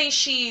wouldn't say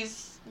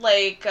she's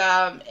like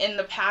in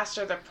the past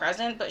or the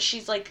present, but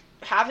she's like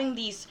having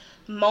these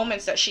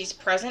moments that she's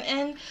present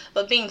in,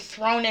 but being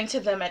thrown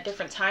into them at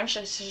different times.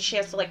 So she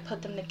has to like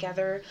put them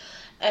together.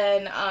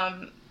 And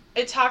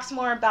it talks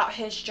more about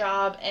his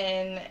job,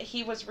 and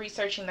he was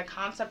researching the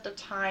concept of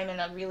time in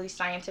a really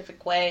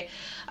scientific way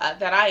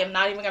that I am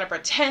not even going to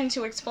pretend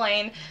to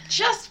explain.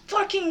 Just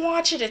fucking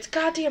watch it. It's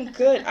goddamn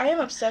good. I am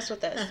obsessed with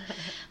this.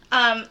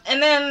 And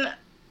then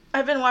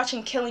I've been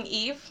watching Killing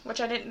Eve, which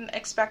I didn't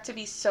expect to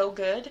be so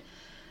good.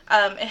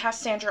 It has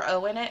Sandra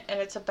Oh in it, and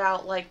it's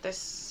about like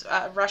this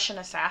Russian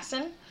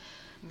assassin.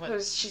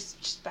 She's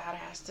just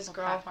badass. This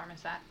girl. What platform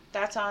is that?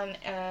 That's on,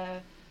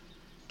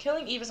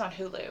 Killing Eve is on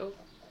Hulu.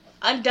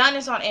 Undone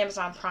is on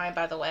Amazon Prime,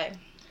 by the way.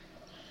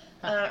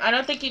 I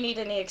don't think you need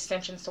any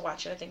extensions to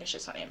watch it. I think it's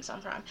just on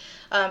Amazon Prime.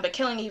 But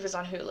Killing Eve is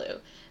on Hulu.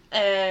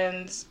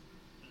 And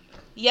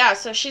Yeah,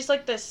 so she's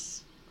like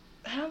this,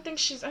 I don't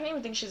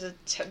even think she's a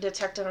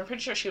detective. I'm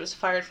pretty sure she was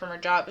fired from her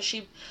job, but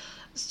she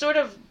sort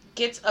of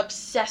gets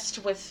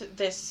obsessed with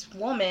this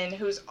woman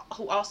who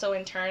also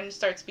in turn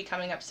starts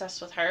becoming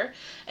obsessed with her.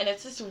 And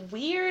it's this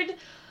weird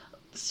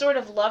sort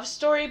of love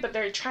story, but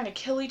they're trying to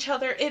kill each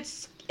other.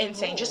 It's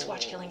insane. Just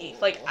watch Killing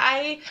Eve. Like,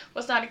 I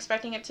was not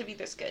expecting it to be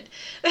this good.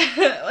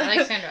 I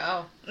like Sandra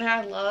Oh.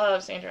 I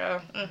love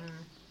Sandra Oh.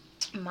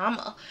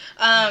 Mama.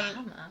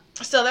 Mama.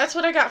 So that's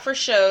what I got for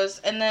shows.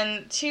 And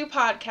then 2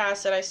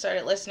 podcasts that I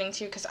started listening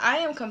to, because I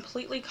am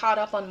completely caught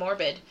up on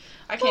Morbid.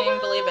 I can't even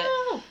believe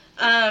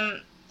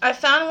it. I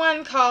found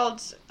one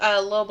called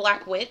Little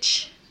Black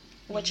Witch,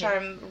 which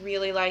I'm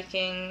really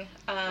liking.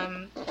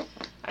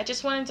 I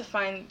just wanted to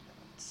find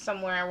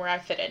somewhere where I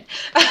fitted.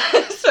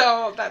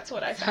 So that's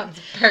what I found.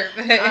 Sounds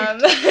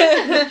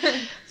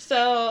perfect.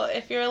 So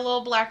if you're a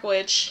little black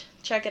witch,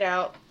 check it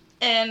out.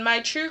 And my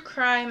true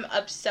crime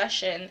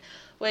obsession,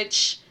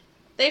 which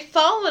they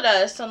followed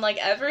us on like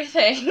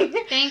everything.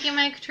 Thank you,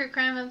 my true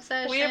crime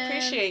obsession. We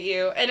appreciate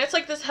you. And it's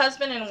like this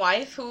husband and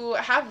wife who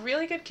have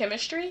really good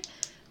chemistry,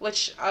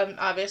 which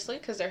obviously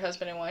because they're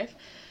husband and wife.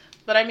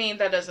 But I mean,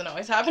 that doesn't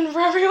always happen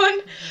for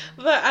everyone.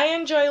 But I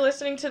enjoy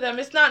listening to them.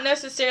 It's not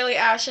necessarily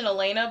Ash and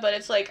Elena, but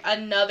it's like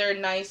another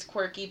nice,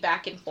 quirky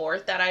back and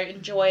forth that I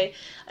enjoy.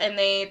 And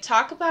they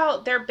talk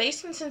about, they're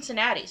based in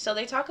Cincinnati, so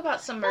they talk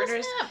about some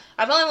murders.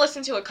 I've only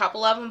listened to a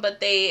couple of them,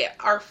 but they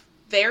are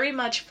very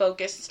much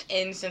focused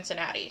in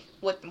Cincinnati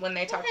when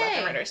they talk about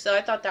the murders. So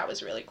I thought that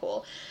was really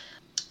cool.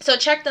 So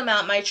check them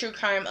out, My True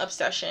Crime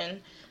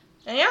Obsession.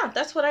 And yeah,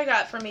 that's what I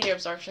got for media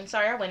absorption.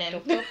 Sorry, I went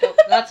in.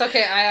 That's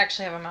okay. I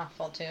actually have a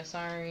mouthful too.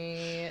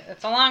 Sorry.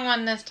 It's a long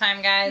one this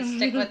time, guys.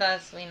 Stick with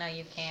us. We know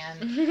you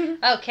can.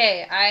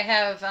 Okay, I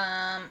have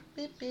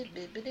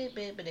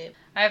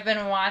I've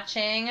been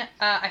watching.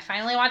 I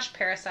finally watched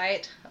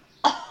Parasite.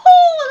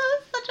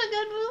 Oh, that was such a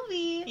good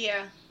movie.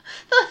 Yeah.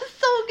 That was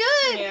so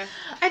good. Yeah.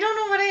 I don't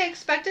know what I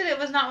expected. It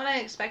was not what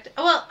I expected.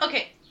 Well,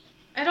 okay.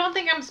 I don't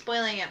think I'm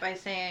spoiling it by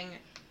saying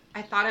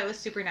I thought it was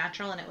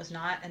supernatural and it was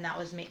not, and that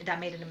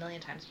made it a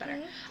million times better.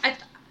 Mm-hmm.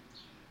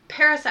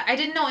 Parasite, I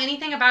didn't know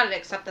anything about it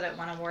except that it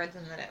won awards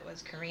and that it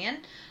was Korean.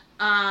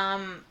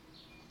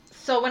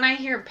 So when I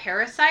hear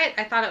Parasite,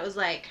 I thought it was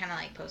like kind of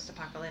like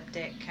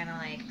post-apocalyptic, kind of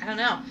like, I don't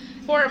know.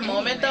 For a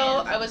moment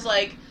though, I was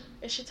like,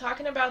 is she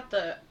talking about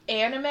the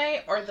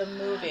anime or the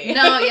movie?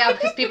 No, yeah,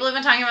 because people have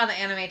been talking about the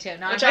anime too.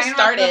 No, Which I'm talking I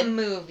started. about the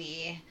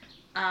movie.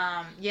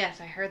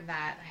 Yes, I heard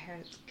that. I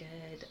heard it's good.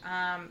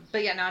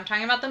 But yeah, no, I'm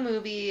talking about the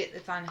movie.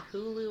 It's on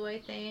Hulu, I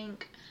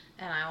think.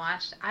 And I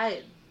watched.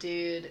 I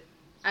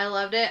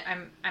loved it.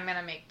 I'm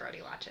gonna make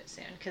Brody watch it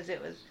soon because it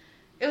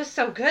was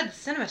so good. The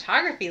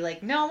cinematography,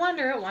 like, no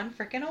wonder it won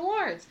freaking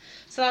awards.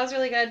 So that was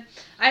really good.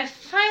 I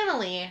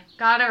finally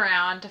got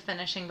around to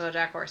finishing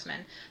BoJack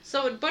Horseman.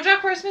 So BoJack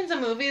Horseman's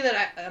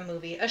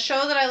a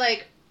show that I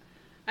like.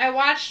 I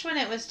watched when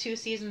it was 2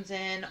 seasons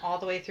in, all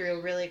the way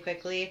through really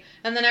quickly.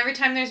 And then every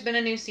time there's been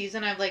a new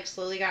season, I've like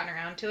slowly gotten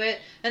around to it.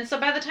 And so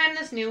by the time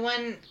this new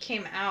one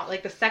came out,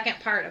 like the second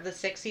part of the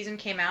 6th season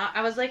came out,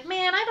 I was like,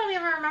 man, I don't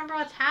even remember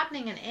what's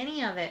happening in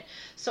any of it.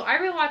 So I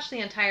rewatched the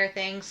entire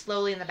thing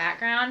slowly in the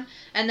background.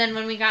 And then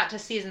when we got to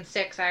season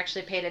 6, I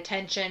actually paid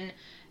attention.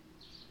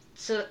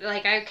 So,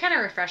 like, I kind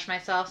of refreshed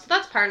myself. So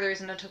that's part of the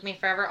reason it took me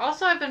forever.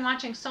 Also, I've been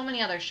watching so many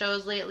other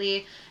shows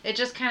lately. It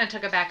just kind of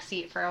took a back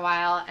seat for a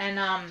while. And,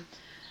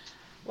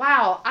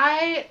 wow,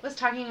 I was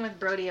talking with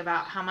Brody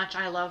about how much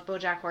I love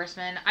BoJack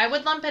Horseman. I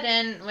would lump it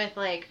in with,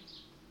 like,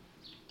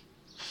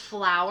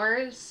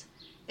 Flowers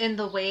in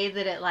the way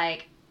that it,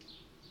 like,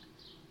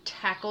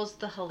 tackles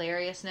the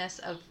hilariousness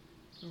of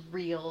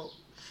real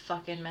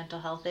fucking mental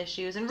health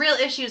issues and real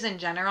issues in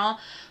general.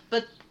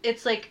 But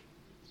it's, like,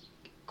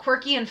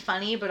 quirky and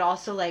funny, but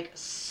also, like,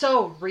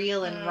 so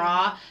real and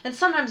raw. And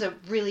sometimes it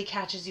really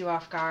catches you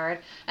off guard.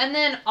 And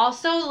then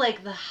also, like,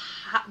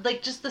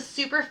 just the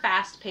super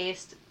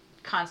fast-paced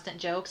constant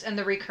jokes and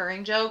the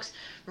recurring jokes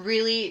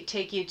really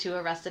take you to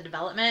Arrested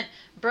Development.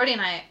 Brody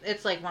and I,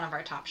 it's like one of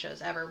our top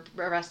shows ever.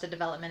 Arrested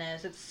Development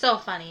is. It's so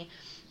funny.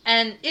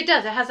 And it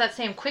has that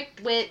same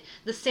quick wit,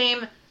 the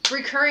same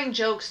recurring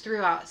jokes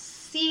throughout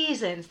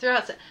seasons.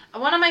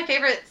 One of my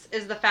favorites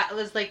is the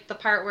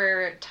part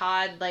where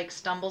Todd like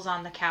stumbles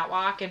on the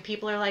catwalk and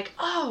people are like,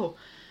 "Oh,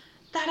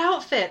 that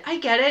outfit, I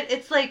get it.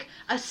 It's like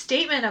a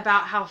statement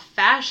about how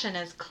fashion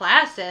is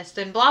classist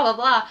and blah, blah,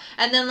 blah."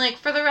 And then, like,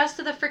 for the rest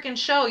of the freaking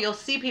show, you'll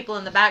see people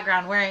in the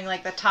background wearing,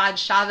 like, the Todd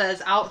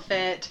Chavez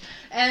outfit.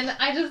 And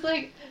I just,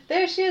 like,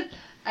 there she is.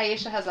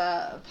 Aisha has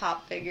a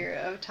pop figure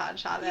of Todd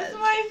Chavez. He's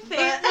my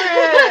favorite.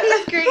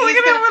 He's great. Look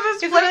at him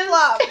with his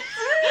flip-flops.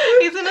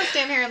 He's going to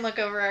stand here and look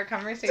over our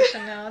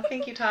conversation now.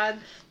 Thank you, Todd.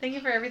 Thank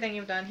you for everything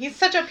you've done. He's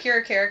such a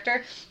pure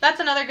character. That's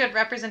another good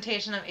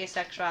representation of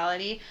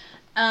asexuality.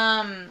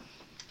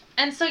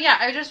 And so, yeah,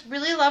 I just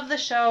really love the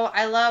show.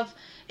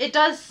 It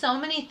does so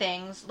many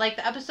things. Like,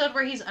 the episode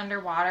where he's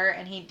underwater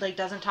and he, like,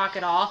 doesn't talk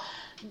at all.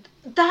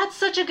 That's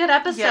such a good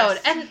episode.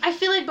 Yes. And I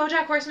feel like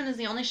BoJack Horseman is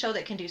the only show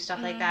that can do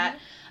stuff like that.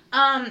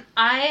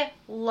 I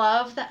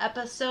love the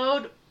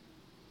episode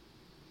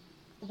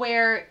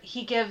where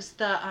he gives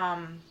the,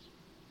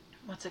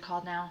 what's it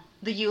called now?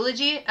 The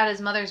eulogy at his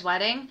mother's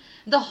wedding.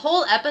 The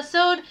whole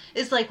episode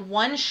is like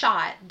one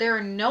shot. There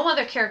are no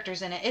other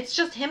characters in it. It's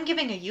just him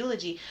giving a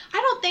eulogy.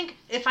 I don't think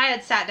if I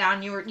had sat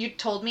down, you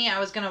told me I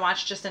was going to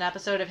watch just an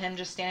episode of him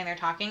just standing there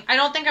talking, I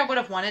don't think I would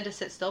have wanted to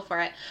sit still for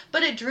it.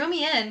 But it drew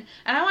me in,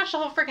 and I watched the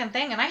whole freaking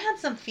thing, and I had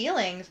some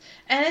feelings.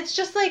 And it's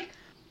just like,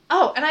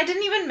 oh, and I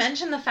didn't even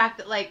mention the fact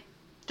that, like,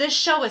 this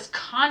show is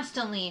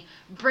constantly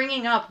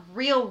bringing up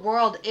real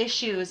world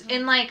issues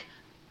in, like,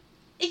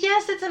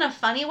 yes, it's in a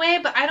funny way,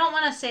 but I don't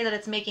want to say that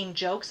it's making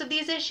jokes of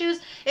these issues.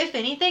 If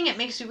anything, it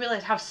makes you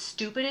realize how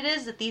stupid it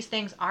is that these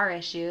things are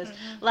issues.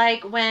 Mm-hmm.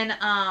 Like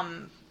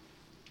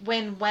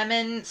when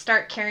women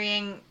start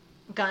carrying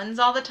guns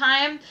all the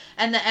time,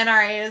 and the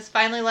NRA is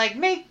finally like,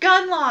 make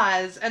gun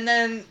laws, and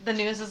then the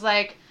news is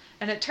like,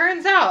 and it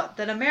turns out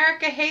that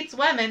America hates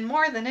women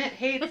more than it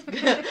hates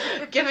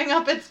giving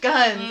up its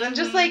guns. Mm-hmm. And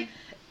just like,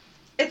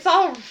 it's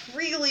all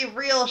really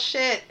real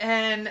shit,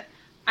 and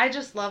I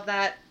just love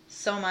that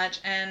so much,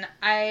 and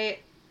I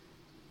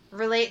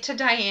relate to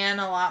Diane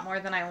a lot more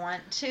than I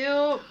want to.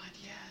 God,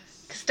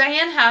 yes. Because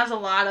Diane has a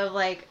lot of,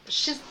 like,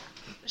 she's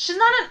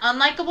not an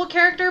unlikable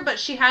character, but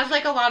she has,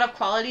 like, a lot of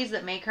qualities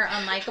that make her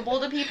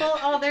unlikable to people.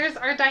 Oh, there's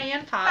our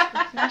Diane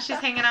pop. Now she's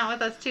hanging out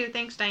with us, too.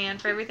 Thanks, Diane,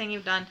 for everything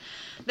you've done.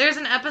 There's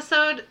an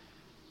episode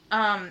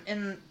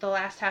in the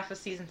last half of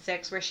season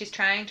 6 where she's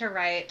trying to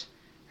write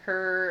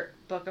her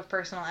book of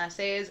personal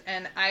essays,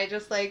 and I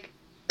just, like,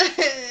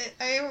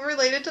 I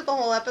related to the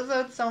whole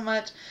episode so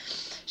much.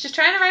 She's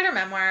trying to write her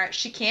memoir.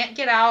 She can't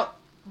get out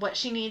what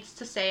she needs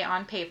to say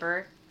on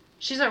paper.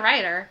 She's a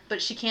writer,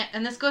 but she can't,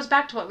 and this goes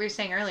back to what we were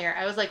saying earlier.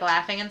 I was, like,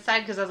 laughing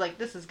inside because I was like,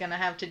 this is going to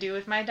have to do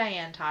with my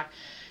Diane talk.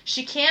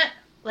 She can't,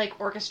 like,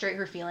 orchestrate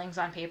her feelings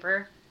on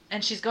paper,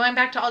 and she's going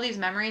back to all these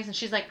memories, and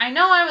she's like, I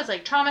know I was,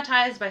 like,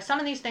 traumatized by some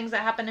of these things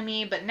that happened to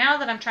me, but now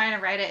that I'm trying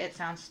to write it, it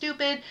sounds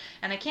stupid,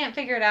 and I can't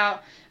figure it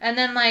out. And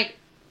then, like,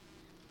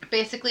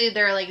 basically,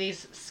 there are, like,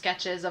 these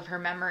sketches of her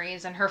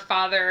memories, and her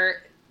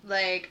father,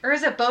 like, or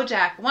is it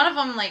BoJack? One of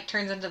them, like,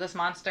 turns into this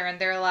monster, and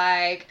they're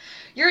like,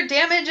 your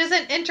damage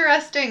isn't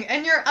interesting,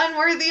 and you're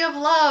unworthy of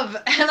love.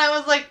 And I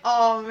was like,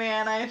 oh,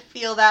 man, I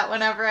feel that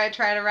whenever I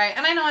try to write.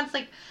 And I know it's,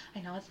 like, I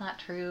know it's not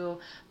true,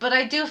 but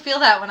I do feel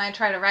that when I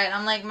try to write.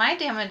 I'm like, my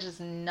damage is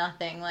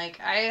nothing.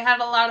 Like, I had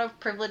a lot of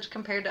privilege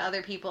compared to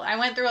other people. I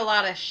went through a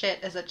lot of shit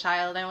as a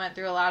child. I went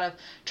through a lot of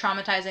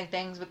traumatizing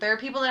things, but there are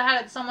people that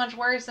had it so much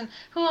worse, and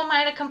who am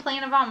I to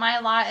complain about my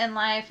lot in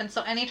life? And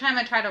so anytime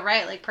I try to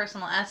write, like,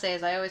 personal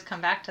essays, I always come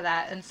back to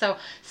that. And so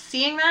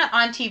seeing that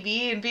on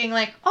TV and being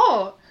like,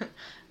 oh,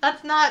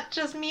 that's not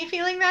just me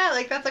feeling that.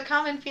 Like, that's a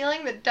common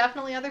feeling that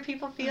definitely other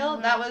people feel.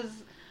 Mm-hmm. That was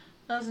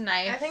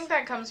nice. I think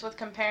that comes with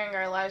comparing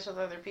our lives with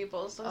other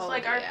people's. It's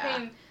like our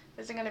pain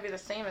isn't going to be the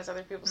same as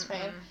other people's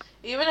pain.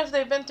 Even if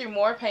they've been through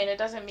more pain, it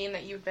doesn't mean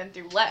that you've been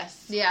through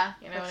less. Yeah,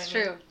 you know that's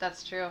true. Mean?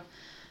 That's true.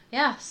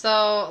 Yeah,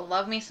 so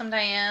love me some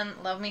Diane,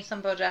 love me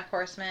some BoJack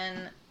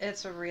Horseman.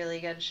 It's a really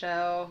good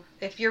show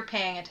if you're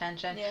paying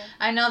attention. Yeah.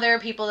 I know there are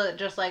people that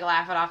just, like,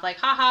 laugh it off, like,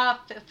 haha,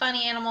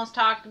 funny animals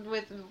talk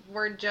with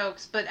word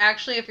jokes, but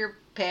actually if you're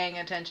paying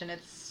attention,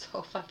 it's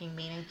so fucking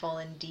meaningful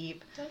and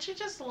deep. Don't you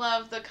just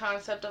love the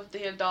concept of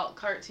the adult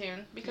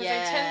cartoon? Because they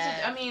tend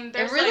to, I mean,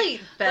 there's, it really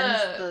like,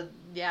 bends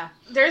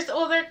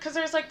because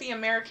there's, like, the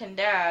American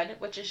Dad,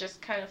 which is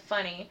just kind of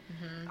funny.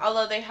 Mm-hmm.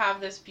 Although they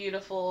have this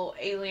beautiful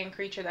alien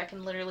creature that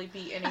can literally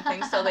be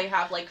anything, so they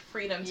have, like,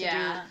 freedom to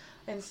do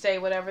and say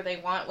whatever they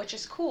want, which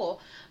is cool.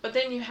 But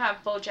then you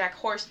have BoJack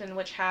Horseman,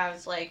 which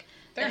has, like,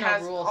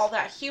 rules. All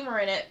that humor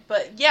in it.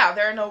 But, yeah,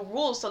 there are no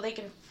rules, so they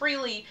can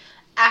freely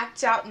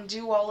act out and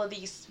do all of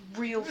these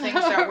real things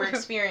that we're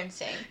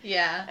experiencing.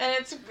 Yeah.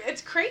 And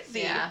it's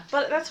crazy. Yeah.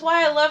 But that's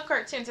why I love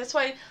cartoons. That's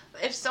why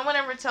if someone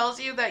ever tells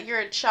you that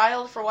you're a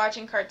child for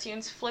watching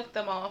cartoons, flick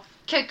them off.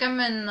 Kick them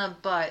in the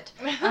butt.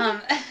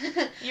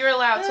 You're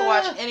allowed to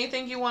watch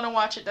anything you want to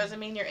watch. It doesn't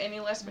mean you're any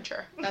less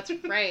mature. That's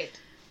right.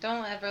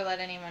 Don't ever let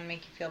anyone make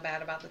you feel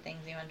bad about the things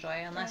you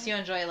enjoy, unless you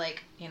enjoy,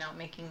 like, you know,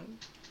 making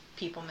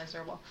people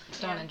miserable.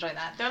 Don't enjoy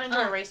that. Don't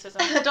enjoy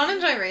racism. Don't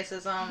enjoy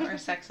racism or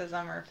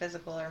sexism or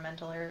physical or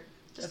mental or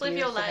just live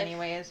your life.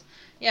 Anyways.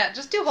 Yeah,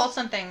 just do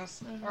wholesome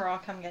things, or I'll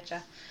come get you.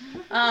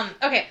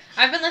 Okay,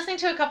 I've been listening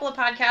to a couple of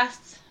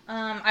podcasts.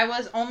 I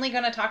was only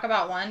going to talk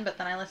about one, but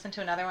then I listened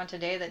to another one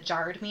today that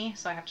jarred me,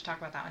 so I have to talk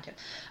about that one too.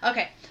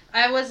 Okay,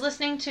 I was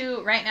listening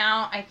to, right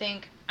now, I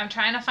think, I'm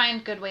trying to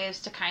find good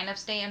ways to kind of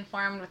stay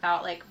informed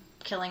without, like,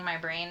 killing my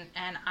brain,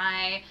 and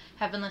I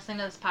have been listening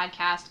to this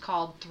podcast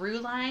called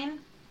Throughline,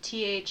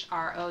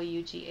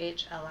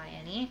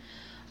 Throughline.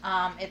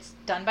 It's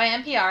done by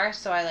NPR,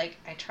 so I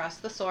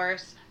trust the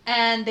source.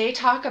 And they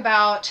talk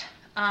about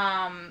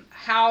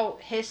how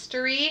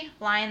history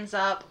lines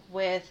up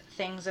with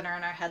things that are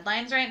in our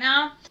headlines right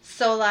now.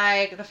 So,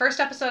 like, the first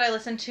episode I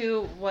listened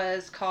to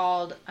was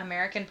called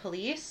American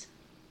Police,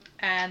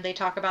 and they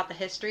talk about the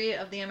history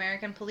of the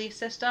American police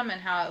system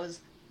and how it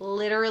was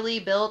literally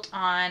built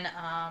on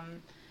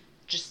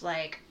just,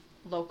 like,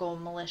 local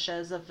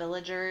militias of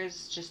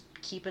villagers, just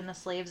keeping the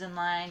slaves in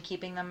line,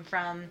 keeping them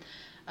from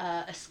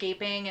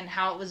escaping, and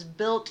how it was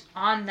built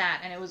on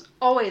that, and it was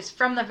always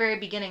from the very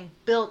beginning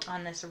built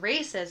on this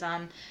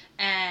racism.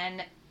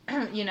 And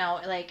you know,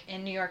 like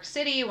in New York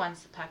City,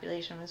 once the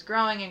population was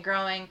growing and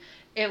growing,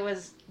 it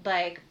was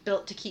like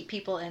built to keep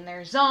people in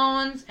their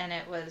zones, and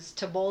it was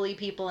to bully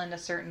people into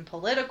certain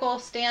political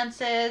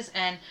stances,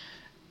 and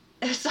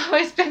it's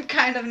always been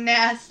kind of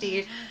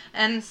nasty.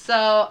 And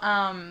so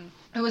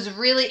it was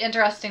really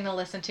interesting to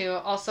listen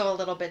to, also a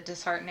little bit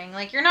disheartening.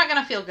 Like, you're not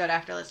going to feel good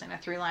after listening to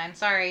Three Line,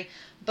 sorry,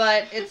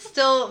 but it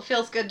still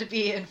feels good to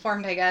be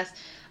informed, I guess.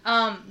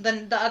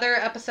 Then the other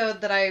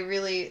episode that I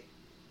really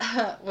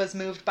was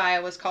moved by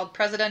was called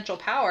Presidential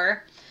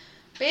Power.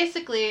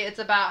 Basically, it's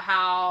about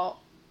how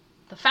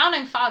the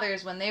Founding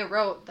Fathers, when they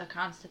wrote the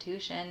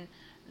Constitution,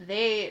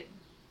 they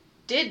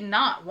did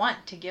not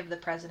want to give the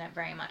president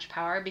very much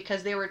power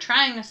because they were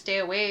trying to stay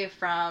away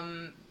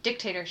from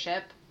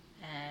dictatorship.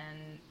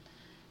 And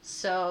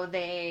so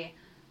they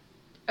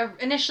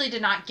initially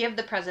did not give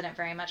the president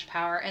very much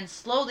power, and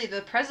slowly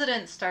the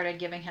president started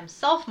giving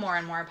himself more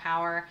and more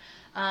power.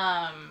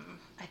 I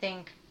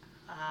think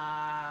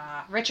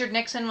Richard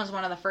Nixon was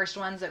one of the first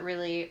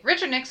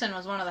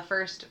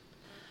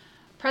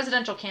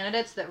presidential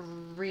candidates that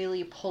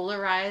really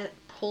polarized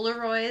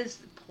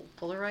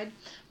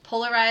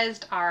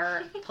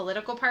our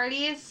political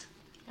parties.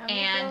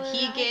 And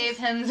he gave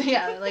him,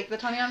 like the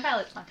 21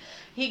 Pilots song.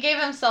 He gave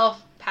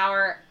himself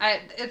power.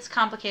 It's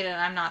complicated and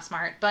I'm not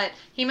smart, but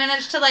he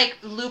managed to like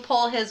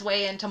loophole his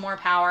way into more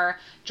power.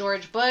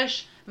 George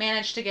Bush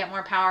managed to get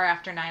more power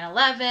after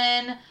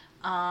 9/11.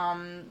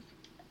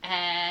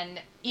 And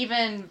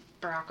even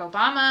Barack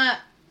Obama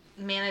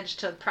managed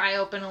to pry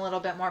open a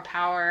little bit more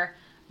power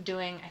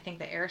doing, I think,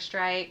 the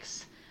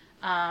airstrikes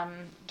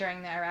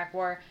during the Iraq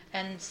War.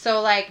 And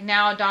so, like,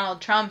 now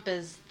Donald Trump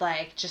is,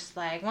 like, just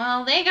like,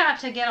 well, they got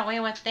to get away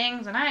with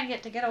things, and I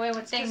get to get away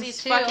with things, too.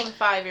 He's fucking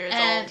 5 years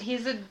old. And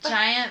he's a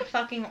giant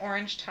fucking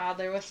orange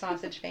toddler with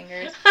sausage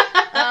fingers.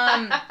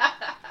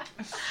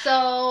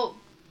 So,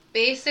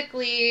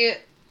 basically,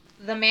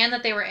 the man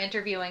that they were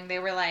interviewing, they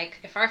were like,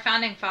 if our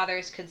founding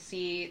fathers could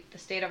see the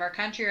state of our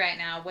country right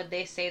now, would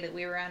they say that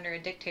we were under a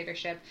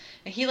dictatorship?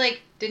 And he,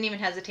 like, didn't even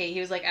hesitate.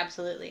 He was like,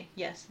 absolutely,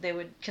 yes, they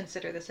would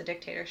consider this a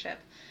dictatorship.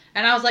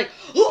 And I was like,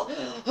 like,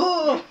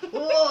 okay.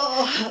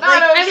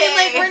 I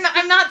mean, like,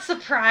 I'm not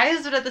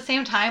surprised, but at the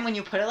same time, when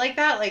you put it like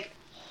that, like,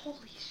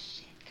 holy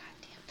shit,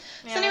 goddamn.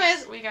 Yeah, so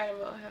anyways, we gotta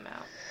vote him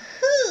out.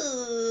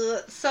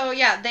 So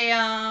yeah, they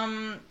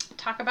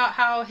talk about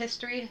how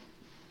history,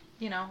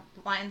 you know,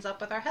 lines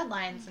up with our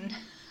headlines and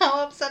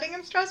how upsetting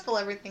and stressful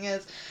everything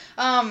is.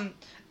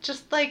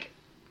 Just like,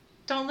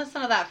 don't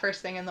listen to that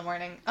first thing in the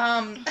morning.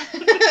 And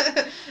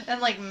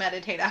like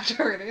meditate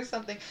afterward or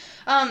something.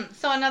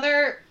 So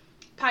another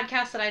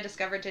podcast that I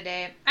discovered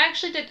today,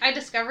 I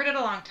discovered it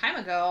a long time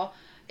ago.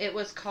 It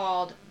was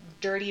called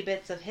Dirty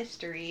Bits of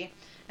History,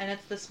 and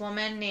it's this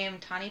woman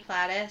named Tani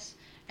Plattis,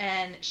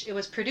 and it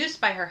was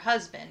produced by her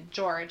husband,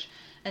 George.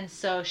 And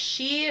so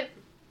she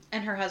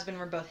and her husband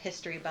were both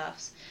history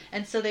buffs.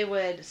 And so they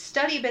would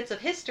study bits of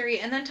history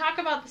and then talk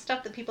about the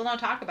stuff that people don't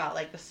talk about,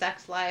 like the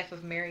sex life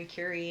of Marie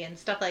Curie and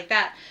stuff like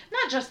that.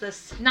 Not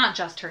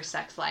just her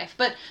sex life,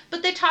 but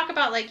they talk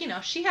about, like, you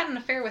know, she had an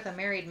affair with a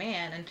married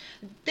man, and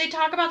they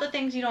talk about the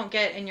things you don't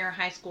get in your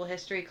high school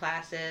history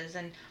classes.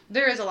 And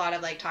there is a lot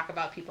of, like, talk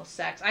about people's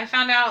sex. I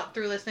found out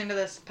through listening to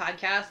this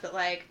podcast that,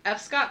 like,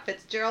 F. Scott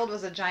Fitzgerald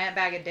was a giant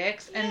bag of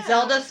dicks, and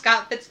Zelda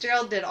Scott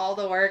Fitzgerald did all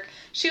the work.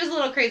 She was a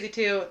little crazy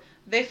too.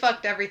 They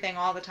fucked everything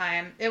all the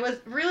time. It was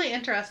really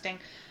interesting.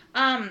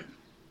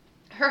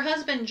 Her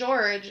husband,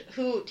 George,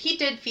 who he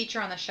did feature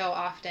on the show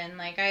often,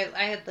 like I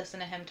had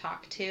listened to him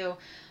talk too,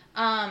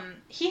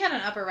 he had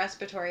an upper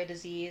respiratory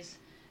disease,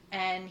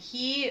 and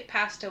he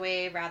passed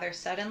away rather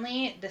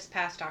suddenly this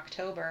past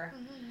October.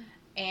 Mm-hmm.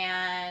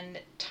 And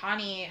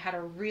Tani had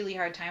a really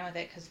hard time with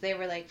it because they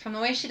were, like, from the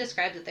way she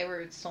described it, they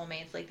were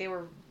soulmates. Like, they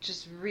were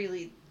just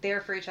really there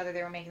for each other.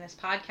 They were making this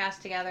podcast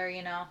together,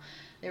 you know.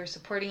 They were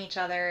supporting each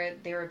other.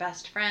 They were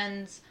best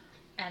friends.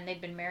 And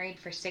they'd been married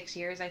for 6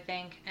 years, I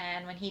think.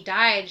 And when he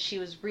died, she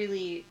was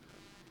really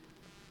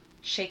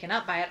shaken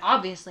up by it,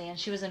 obviously. And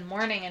she was in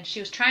mourning, and she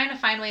was trying to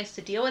find ways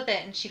to deal with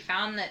it. And she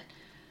found that,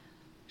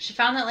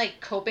 like,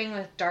 coping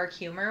with dark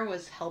humor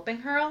was helping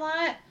her a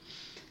lot.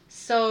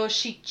 So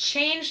she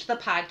changed the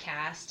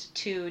podcast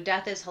to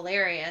Death is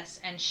Hilarious,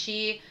 and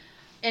she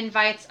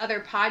invites other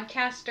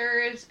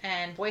podcasters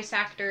and voice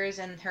actors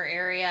in her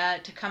area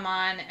to come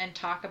on and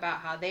talk about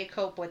how they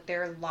cope with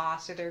their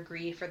loss or their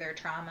grief or their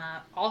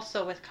trauma,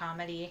 also with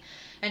comedy.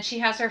 And she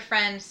has her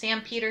friend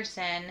Sam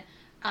Peterson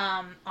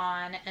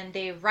on, and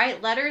they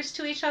write letters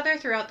to each other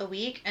throughout the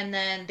week, and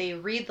then they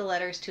read the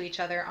letters to each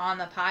other on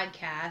the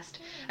podcast.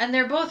 And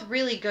they're both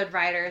really good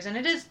writers, and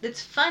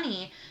it's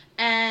funny.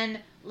 And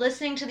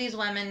listening to these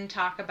women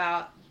talk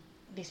about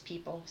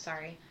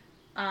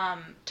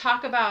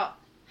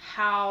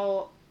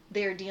how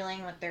they're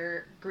dealing with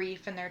their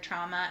grief and their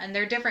trauma and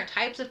their different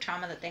types of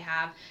trauma that they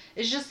have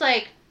is just,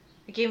 like,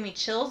 It gave me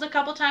chills a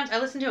couple times. I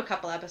listened to a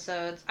couple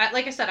episodes.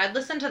 Like I said, I'd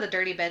listen to the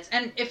dirty bits.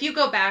 And if you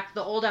go back,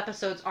 the old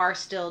episodes are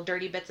still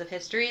dirty bits of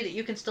history that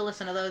you can still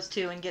listen to those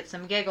too and get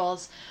some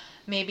giggles.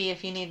 Maybe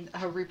if you need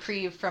a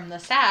reprieve from the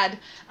sad.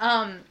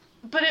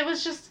 But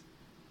it's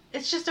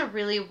just a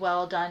really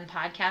well done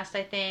podcast,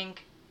 I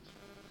think.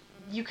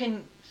 You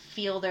can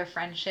feel their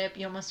friendship.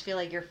 You almost feel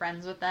like you're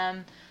friends with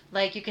them.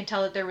 Like, you can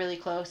tell that they're really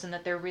close and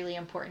that they're really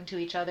important to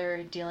each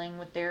other, dealing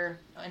with their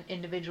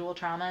individual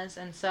traumas.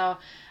 And so,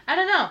 I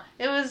don't know.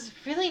 It was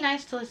really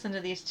nice to listen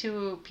to these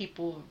two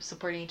people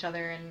supporting each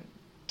other and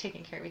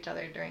taking care of each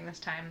other during this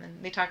time.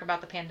 And they talk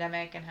about the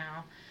pandemic and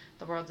how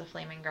the world's a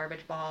flaming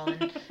garbage ball.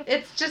 And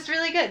it's just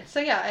really good. So,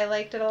 yeah, I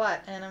liked it a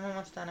lot. And I'm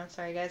almost done. I'm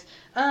sorry, guys.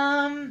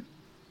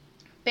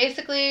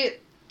 Basically,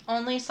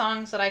 only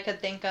songs that I could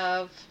think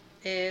of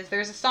is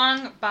there's a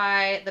song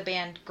by the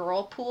band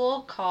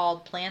Girlpool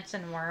called Plants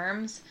and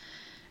Worms,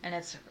 and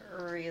it's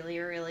really,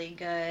 really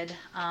good.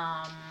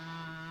 Yeah,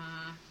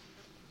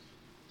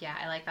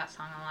 I like that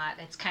song a lot.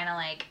 It's kind of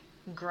like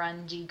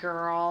grungy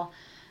girl.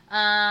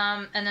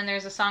 And then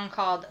there's a song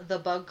called The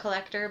Bug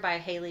Collector by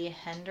Haley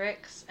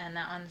Hendricks, and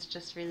that one's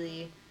just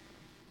really,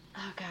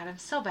 oh god, I'm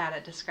so bad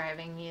at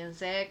describing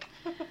music.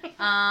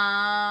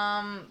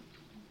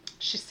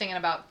 She's singing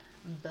about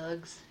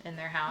bugs in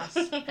their house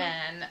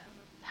and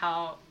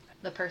how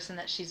the person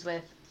that she's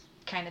with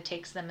kind of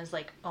takes them as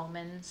like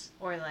omens,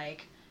 or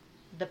like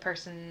their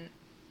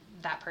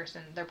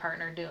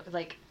partner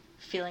like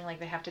feeling like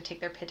they have to take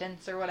their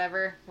pittance or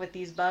whatever with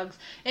these bugs.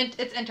 And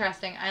it's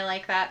interesting. I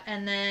like that.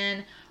 And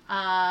then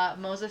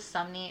Moses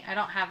Sumney, I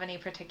don't have any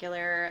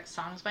particular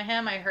songs by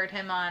him. I heard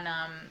him on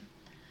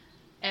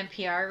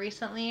NPR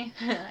recently.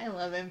 I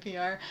love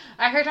NPR.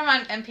 I heard him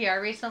on NPR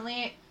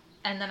recently,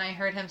 and then I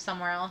heard him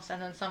somewhere else,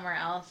 and then somewhere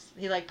else.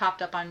 He, like,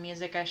 popped up on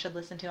music I should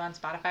listen to on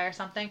Spotify or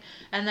something.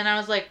 And then I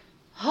was like,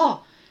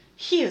 oh,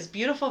 he has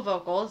beautiful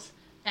vocals,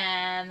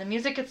 and the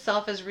music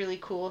itself is really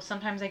cool.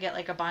 Sometimes I get,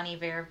 like, a Bon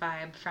Iver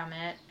vibe from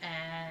it,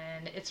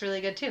 and it's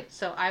really good, too.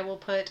 So I will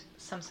put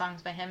some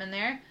songs by him in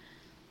there,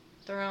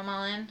 throw them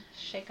all in,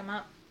 shake them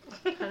up,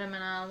 put them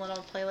in a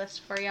little playlist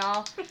for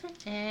y'all.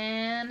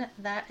 And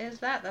that is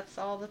that. That's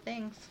all the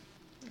things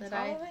that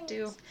I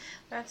do.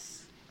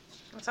 That's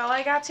all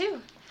I got,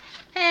 too.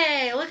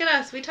 Hey, look at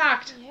us. We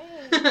talked.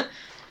 Yay.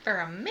 For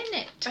a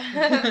minute.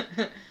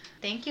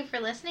 Thank you for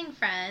listening,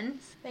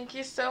 friends. Thank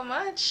you so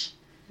much.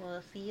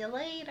 We'll see you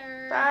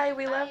later. Bye.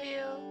 We love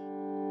you.